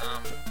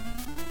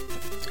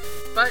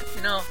 But,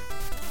 you know,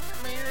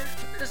 I mean,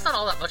 there's not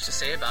all that much to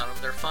say about them.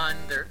 They're fun,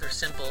 they're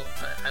simple.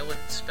 I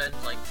wouldn't spend,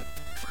 like,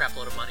 a crap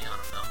load of money on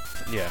them,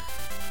 though. Yeah.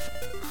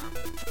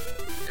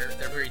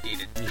 They're very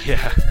dated.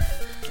 Yeah.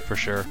 For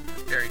sure.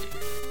 Very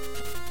dated.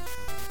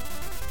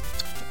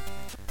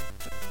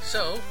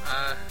 So,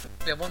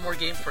 we have one more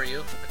game for you,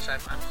 which I'm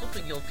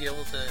hoping you'll be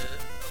able to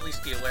at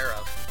least be aware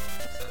of.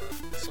 So,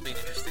 this will be an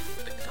interesting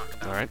thing to talk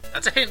about. All right.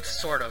 That's a hint,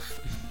 sort of,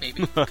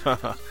 maybe.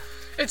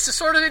 It's a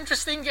sort of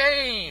interesting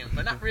game,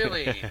 but not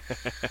really.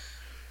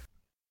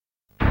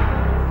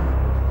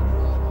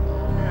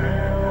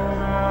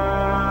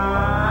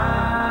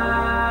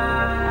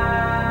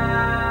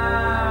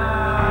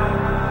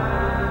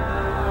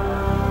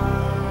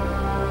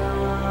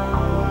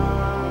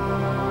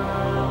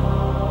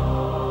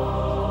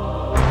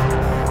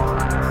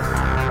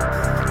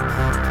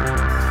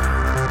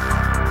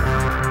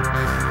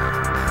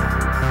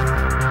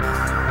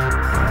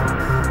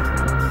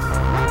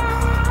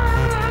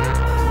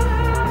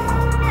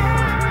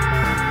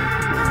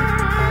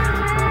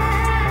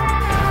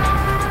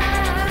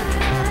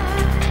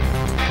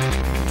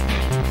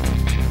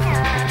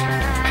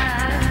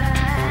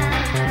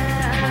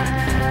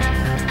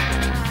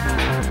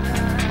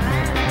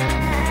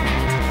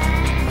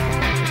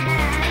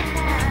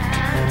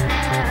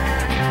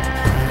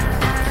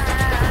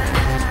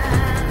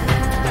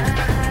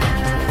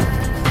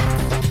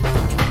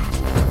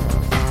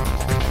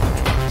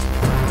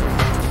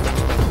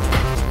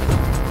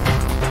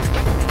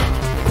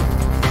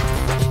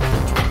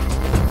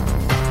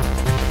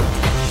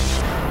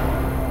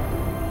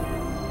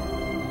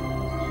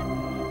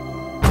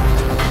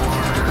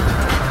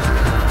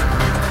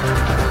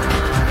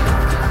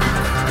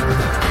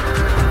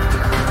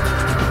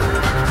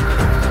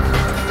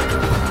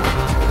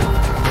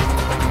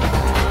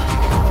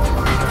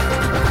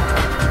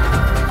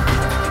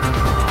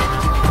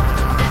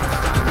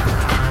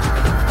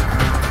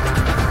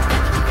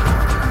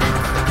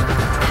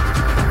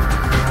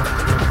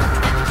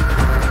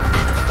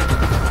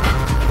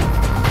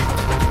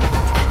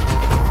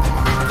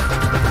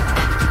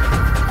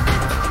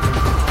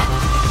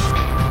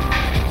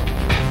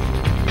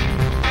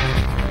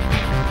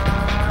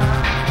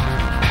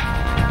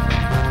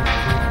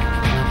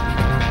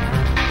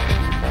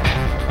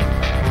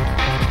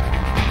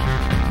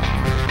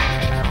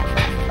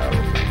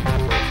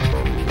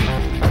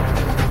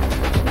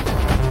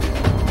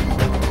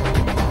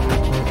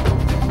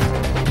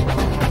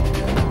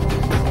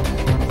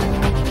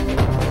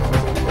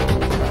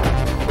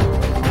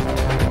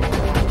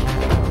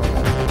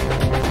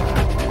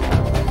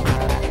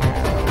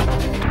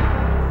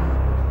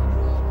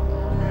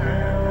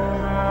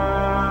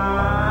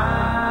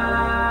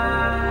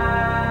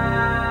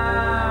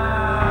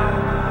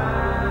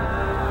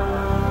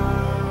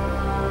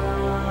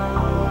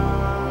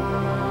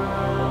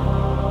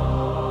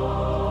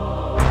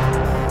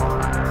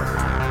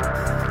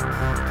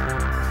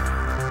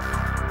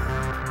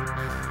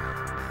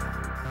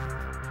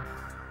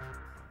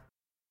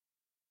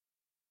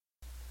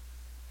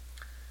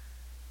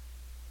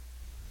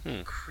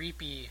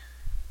 Creepy,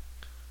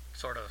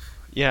 sort of.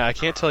 Yeah, I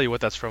can't tell you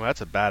what that's from. That's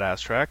a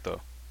badass track,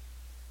 though.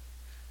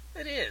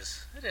 It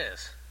is. It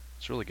is.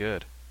 It's really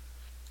good.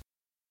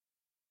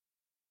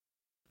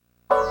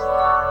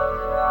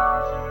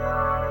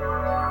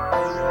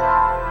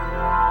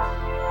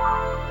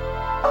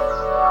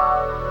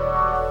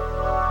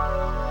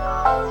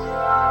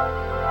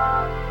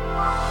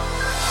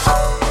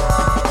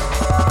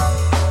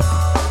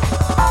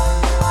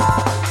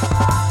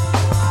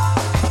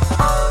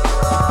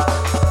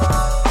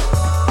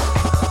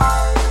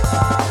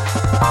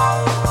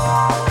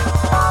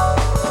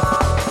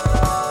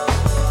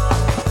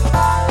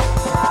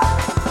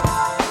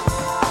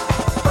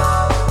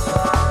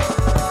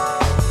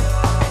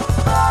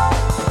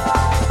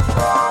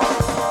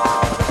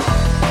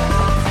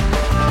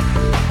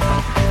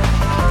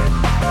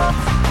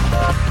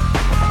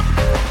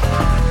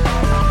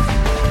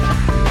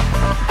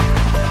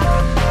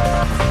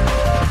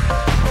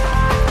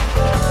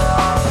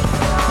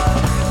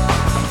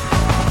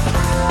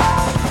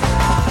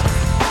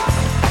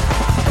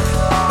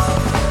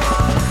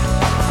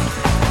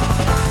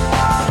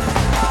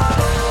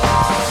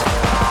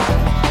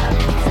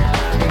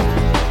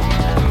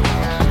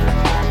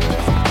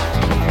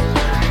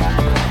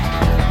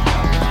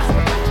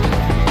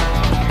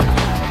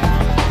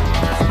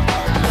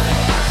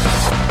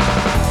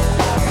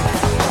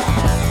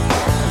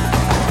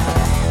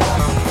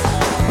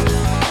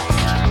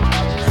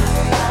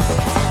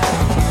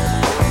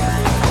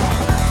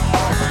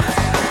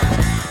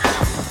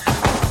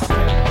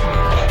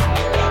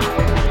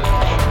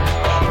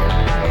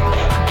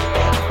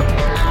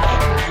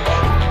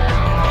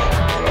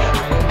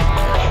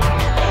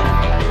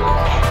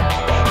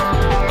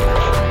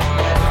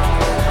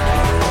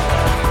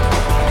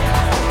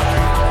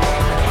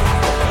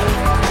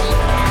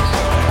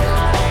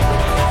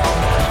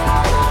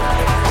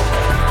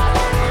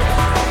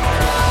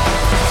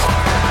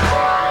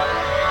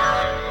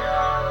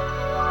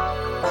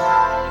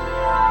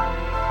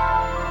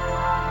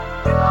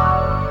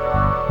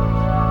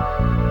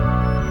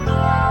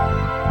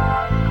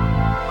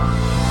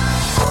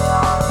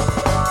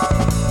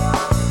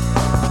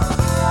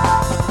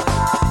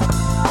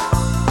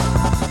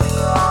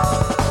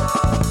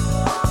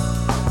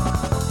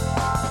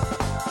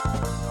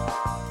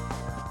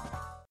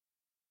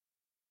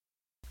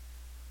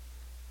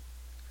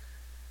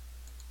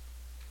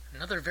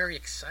 they're very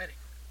exciting.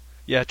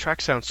 Yeah,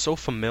 track sounds so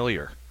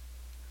familiar.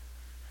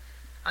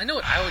 I know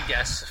what I would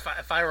guess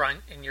if I were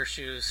in your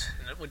shoes,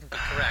 and it wouldn't be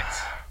correct.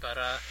 But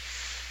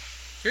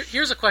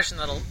here's a question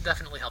that'll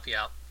definitely help you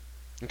out.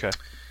 Okay.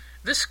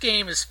 This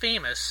game is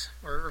famous,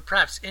 or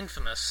perhaps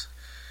infamous,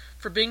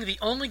 for being the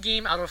only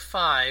game out of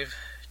 5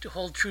 to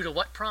hold true to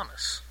what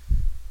promise?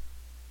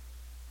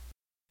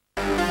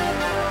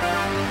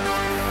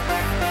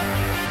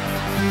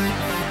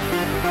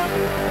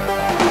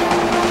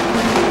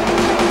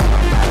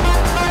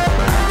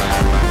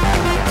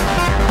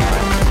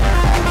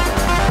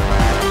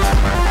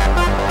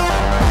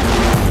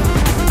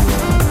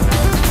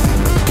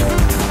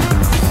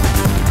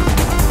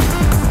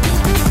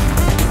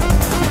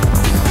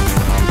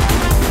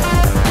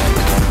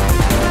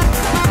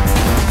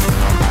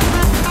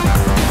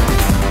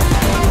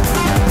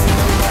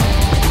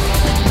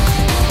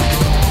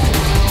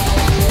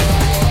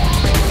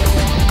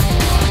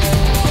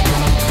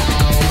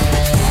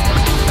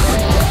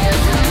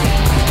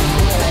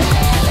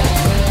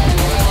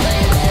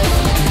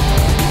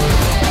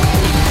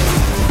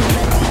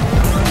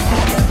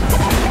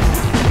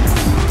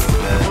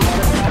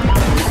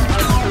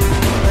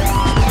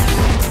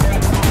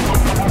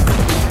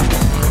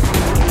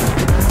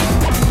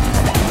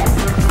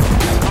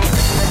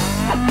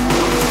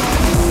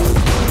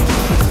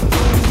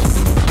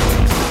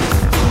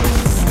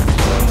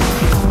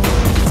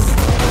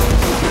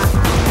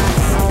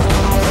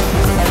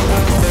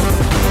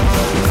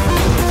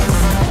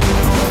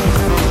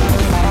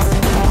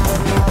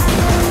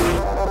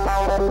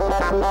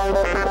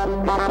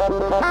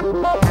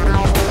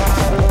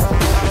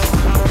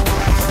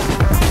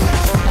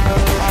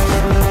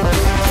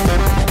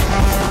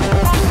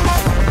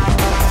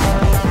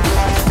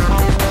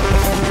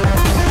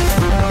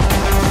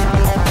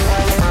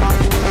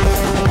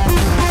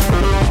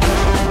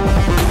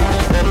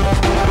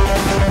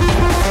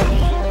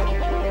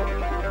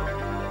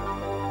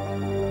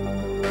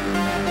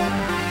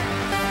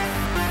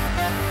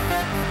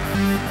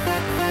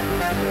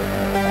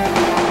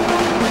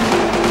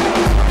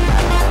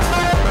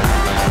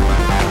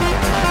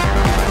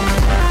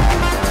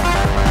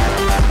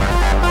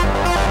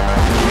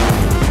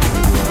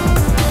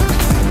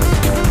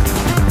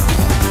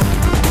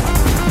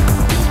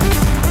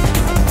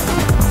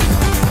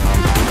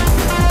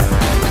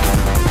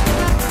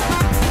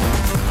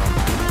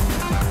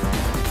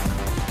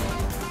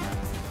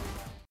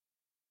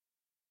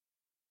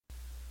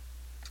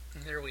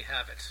 There we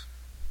have it.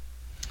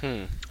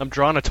 I'm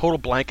drawing a total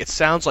blank. It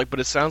sounds like the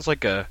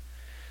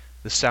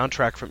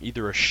soundtrack from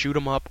either a shoot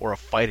 'em up or a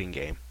fighting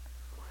game.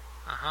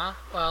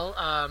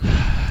 Well,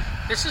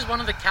 this is one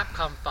of the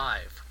Capcom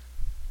 5.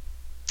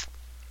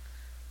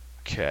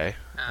 Okay.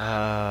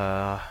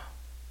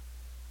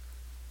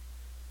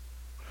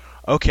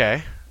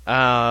 Okay.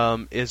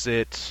 Is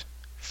it?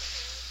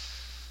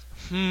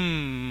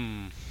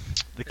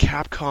 The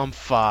Capcom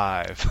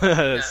 5.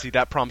 Yeah. See,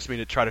 that prompts me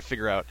to try to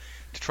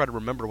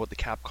remember what the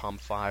Capcom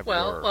 5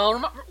 were. Well,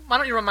 why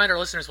don't you remind our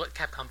listeners what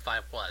Capcom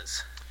 5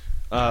 was?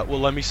 Well,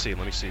 let me see.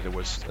 There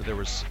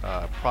was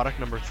product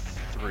number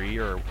 3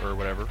 or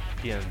whatever,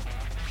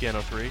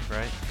 Piano 3,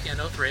 right?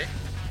 Piano 3.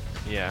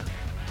 Yeah.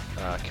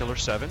 Killer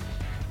 7.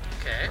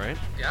 Okay. Right?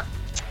 Yeah.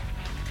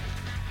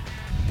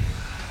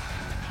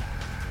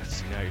 Let's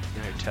see, now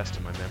you're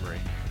testing my memory.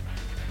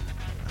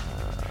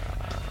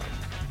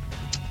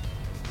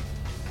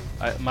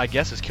 My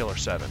guess is Killer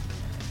 7.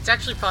 It's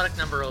actually product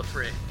number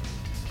 03.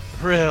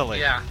 Really?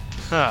 Yeah.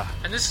 Huh.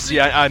 And this is See,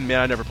 I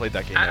never played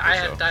that game. I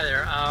had to die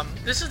there.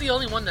 This is the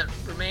only one that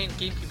remained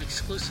GameCube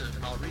exclusive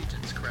in all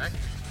regions, correct?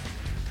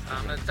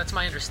 That's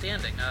my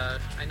understanding.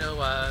 I know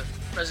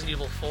Resident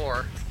Evil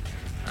 4,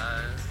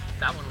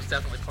 that one was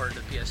definitely part of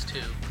the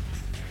PS2.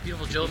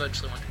 Beautiful Joe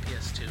eventually went to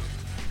PS2.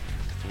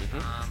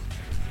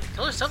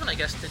 Killer 7, I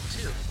guess, did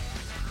too.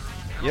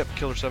 Yep,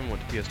 Killer 7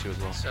 went to PS2 as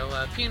well. So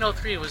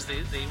PNO3 was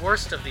the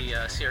worst of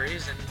the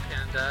series, and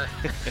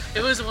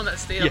it was the one that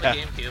stayed on the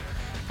GameCube.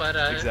 But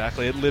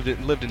exactly, it lived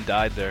and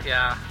died there.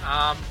 Yeah.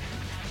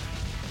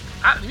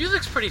 The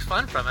music's pretty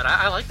fun from it.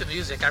 I like the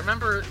music. I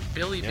remember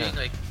Billy being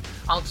like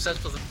all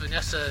obsessed with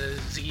Vanessa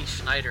Z.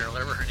 Schneider, or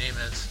whatever her name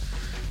is,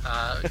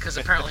 because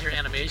apparently her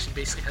animation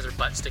basically has her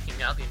butt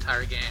sticking out the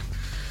entire game.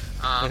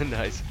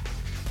 Nice.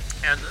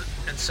 And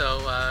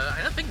so I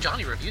don't think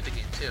Johnny reviewed the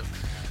game too,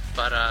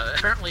 but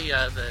apparently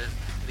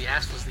the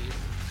ass was the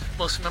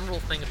most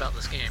memorable thing about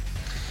this game.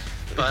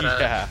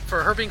 But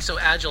for her being so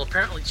agile,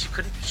 apparently she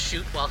couldn't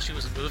shoot while she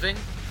was moving,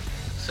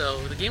 so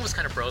the game was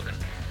kind of broken.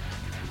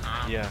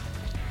 Yeah.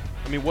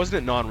 I mean,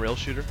 wasn't it non-rail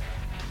shooter?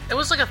 It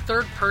was like a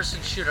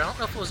third-person shooter. I don't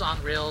know if it was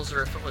on rails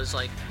or if it was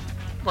like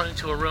run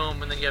into a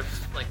room and then you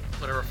have like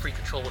whatever free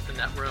control within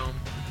that room.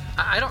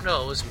 I don't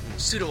know. It was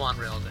pseudo on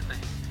rails, I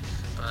think.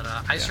 But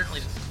I certainly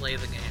didn't play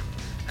the game.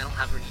 I don't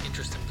have any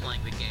interest in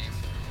playing the game.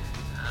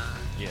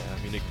 Yeah,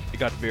 I mean, it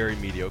got very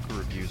mediocre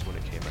reviews when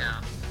it came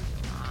out.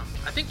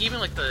 I think even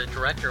like the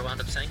director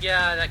wound up saying,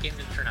 "Yeah, that game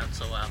didn't turn out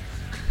so well."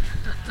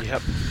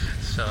 Yep.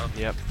 So.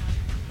 Yep.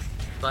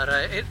 But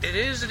it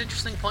is an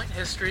interesting point in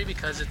history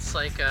because it's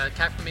like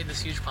Capcom made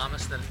this huge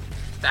promise, then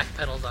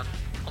backpedaled on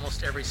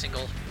almost every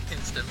single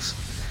instance.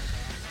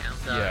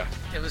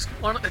 And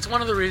it's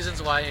one of the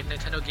reasons why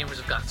Nintendo gamers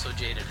have gotten so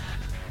jaded.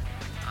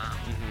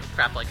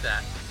 Crap like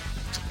that.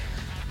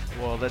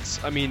 Well,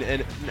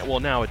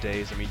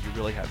 nowadays, I mean, you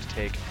really have to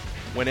take,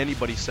 when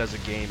anybody says a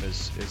game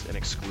is an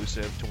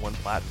exclusive to one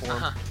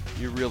platform,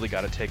 you really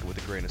got to take it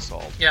with a grain of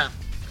salt. Yeah.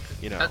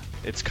 You know,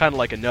 it's kind of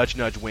like a nudge,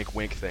 nudge, wink,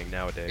 wink thing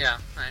nowadays. Yeah,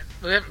 right.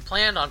 We haven't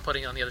planned on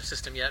putting it on the other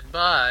system yet,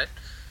 but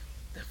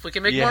if we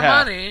can make more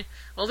money,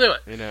 we'll do it.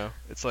 You know,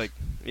 it's like,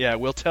 yeah,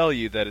 we'll tell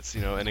you that it's,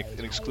 you know, an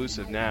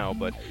exclusive now,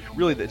 but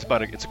really it's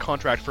a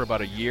contract for about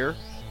a year,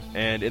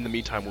 and in the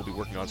meantime we'll be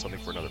working on something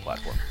for another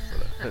platform,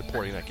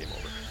 porting that game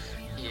over.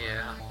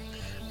 Yeah,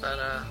 but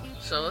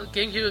so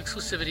GameCube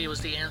exclusivity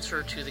was the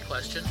answer to the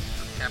question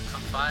of Capcom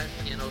 5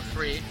 in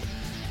 03,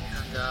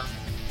 and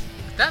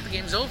with that, the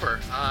game's over.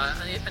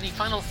 Any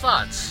final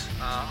thoughts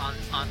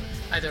on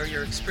either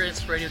your experience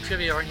with Radio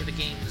Trivia or any of the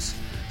games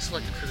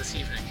selected for this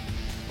evening?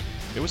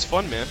 It was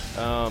fun, man.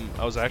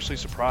 I was actually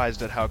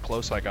surprised at how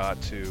close I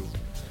got to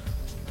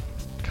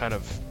kind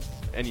of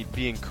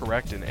being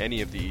correct in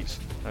any of these.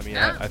 I mean,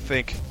 I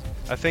think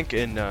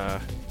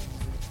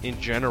in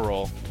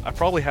general, I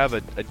probably have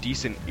a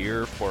decent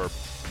ear for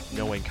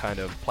knowing kind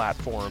of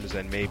platforms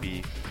and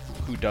maybe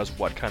who does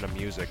what kind of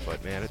music,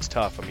 but man, it's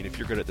tough. I mean, if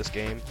you're good at this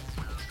game,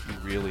 you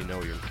really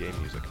know your game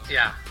music.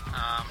 Yeah.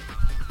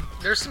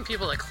 There's some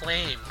people that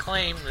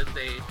claim that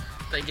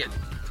they get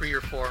 3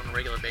 or 4 on a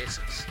regular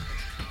basis.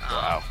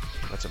 Wow,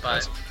 that's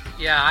impressive.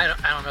 But, yeah, I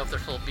don't know if they're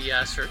full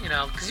BS or, you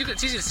know, because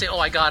it's easy to say, oh,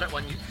 I got it,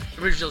 when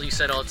originally you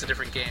said, oh, it's a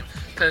different game.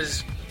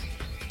 Because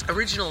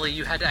originally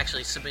you had to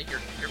actually submit your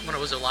when it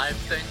was a live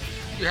thing,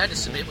 you had to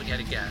submit when you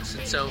had a guess.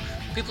 And so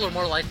people are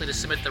more likely to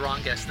submit the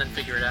wrong guess and then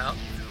figure it out.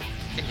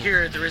 And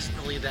here, there isn't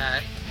really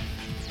that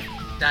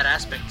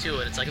aspect to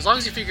it. It's like, as long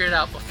as you figure it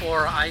out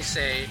before I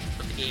say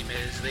what the game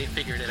is, they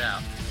figured it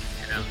out.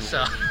 You know,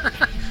 so...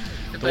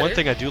 The one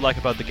thing I do like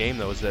about the game,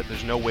 though, is that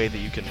there's no way that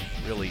you can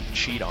really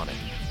cheat on it.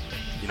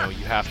 You know,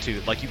 you have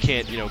to, like, you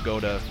can't, you know, go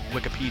to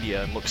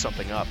Wikipedia and look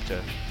something up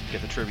to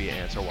get the trivia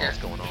answer while it's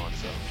going on,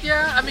 so...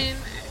 Yeah, I mean,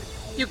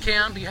 you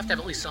can, but you have to have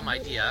at least some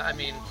idea. I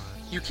mean,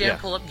 you can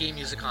pull up game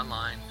music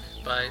online,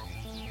 but,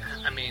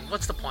 I mean,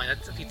 what's the point?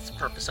 That defeats the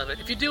purpose of it.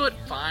 If you do it,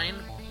 fine,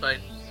 but...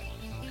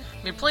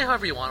 I mean, play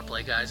however you want to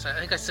play, guys. I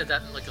think I said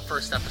that in, like, the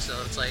first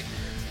episode. It's like...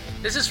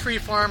 This is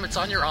freeform, it's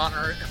on your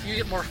honor. If you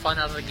get more fun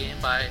out of the game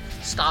by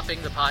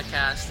stopping the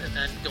podcast and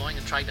then going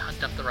and trying to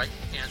hunt up the right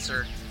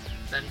answer,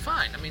 then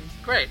fine. I mean,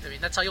 great. I mean,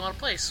 that's how you want to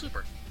play.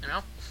 Super, you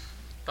know?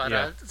 But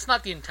it's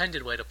not the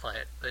intended way to play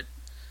it. But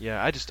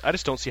yeah, I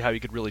just don't see how you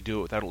could really do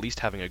it without at least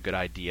having a good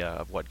idea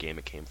of what game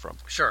it came from.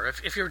 Sure,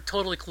 if you're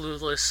totally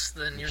clueless,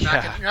 then you're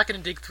not going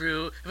to dig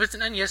through. If it's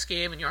an NES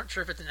game and you aren't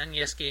sure if it's an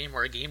NES game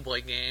or a Game Boy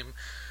game,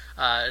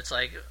 it's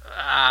like,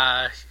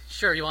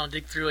 sure, you want to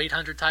dig through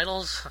 800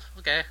 titles?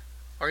 Okay.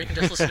 Or you can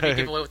just listen to me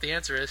give away what the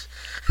answer is.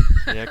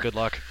 Yeah, good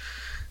luck.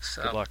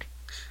 Good luck.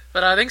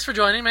 But thanks for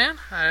joining, man.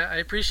 I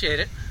appreciate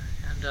it.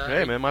 And,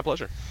 hey, man, my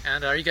pleasure.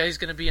 And are you guys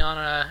going to be on?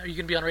 Are you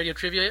going to be on Radio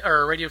Trivia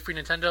or Radio Free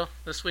Nintendo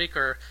this week,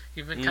 or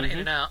you've been kind of in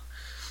and out?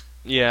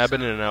 Yeah, I've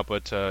been in and out,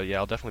 but yeah,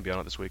 I'll definitely be on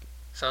it this week.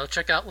 So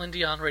check out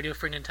Lindy on Radio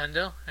Free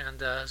Nintendo,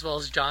 and as well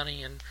as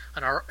Johnny and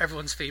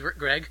everyone's favorite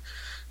Greg.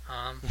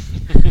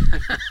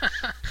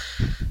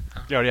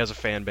 He already has a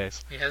fan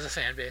base. He has a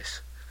fan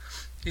base.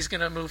 He's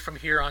gonna move from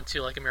here on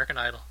to like American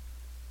Idol,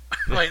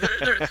 like,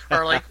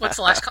 or like what's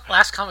the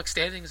last comic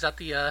standing? Is that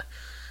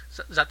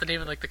the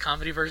name of like the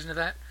comedy version of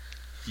that?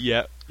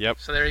 Yep.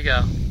 So there you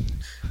go.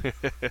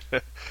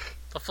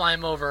 They'll fly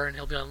him over, and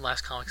he'll be on the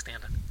last comic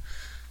standing.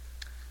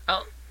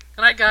 Well,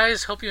 good night,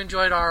 guys. Hope you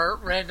enjoyed our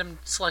random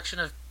selection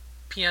of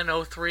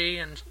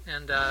PN03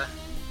 and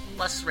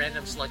less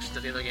random selections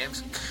of the other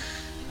games.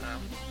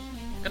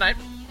 Good night.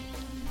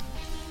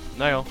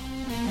 Night all.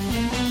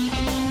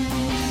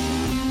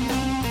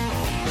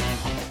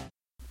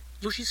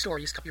 Yoshi's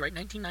Story is copyright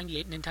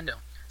 1998 Nintendo.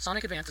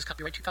 Sonic Advance is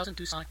copyright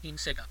 2002 Sonic Team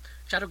Sega.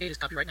 Shadowgate is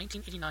copyright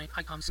 1989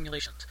 ICOM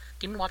Simulations.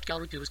 Game & Watch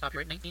Gallery 2 is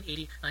copyright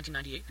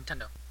 1980-1998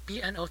 Nintendo.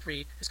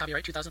 PN03 is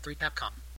copyright 2003 Capcom.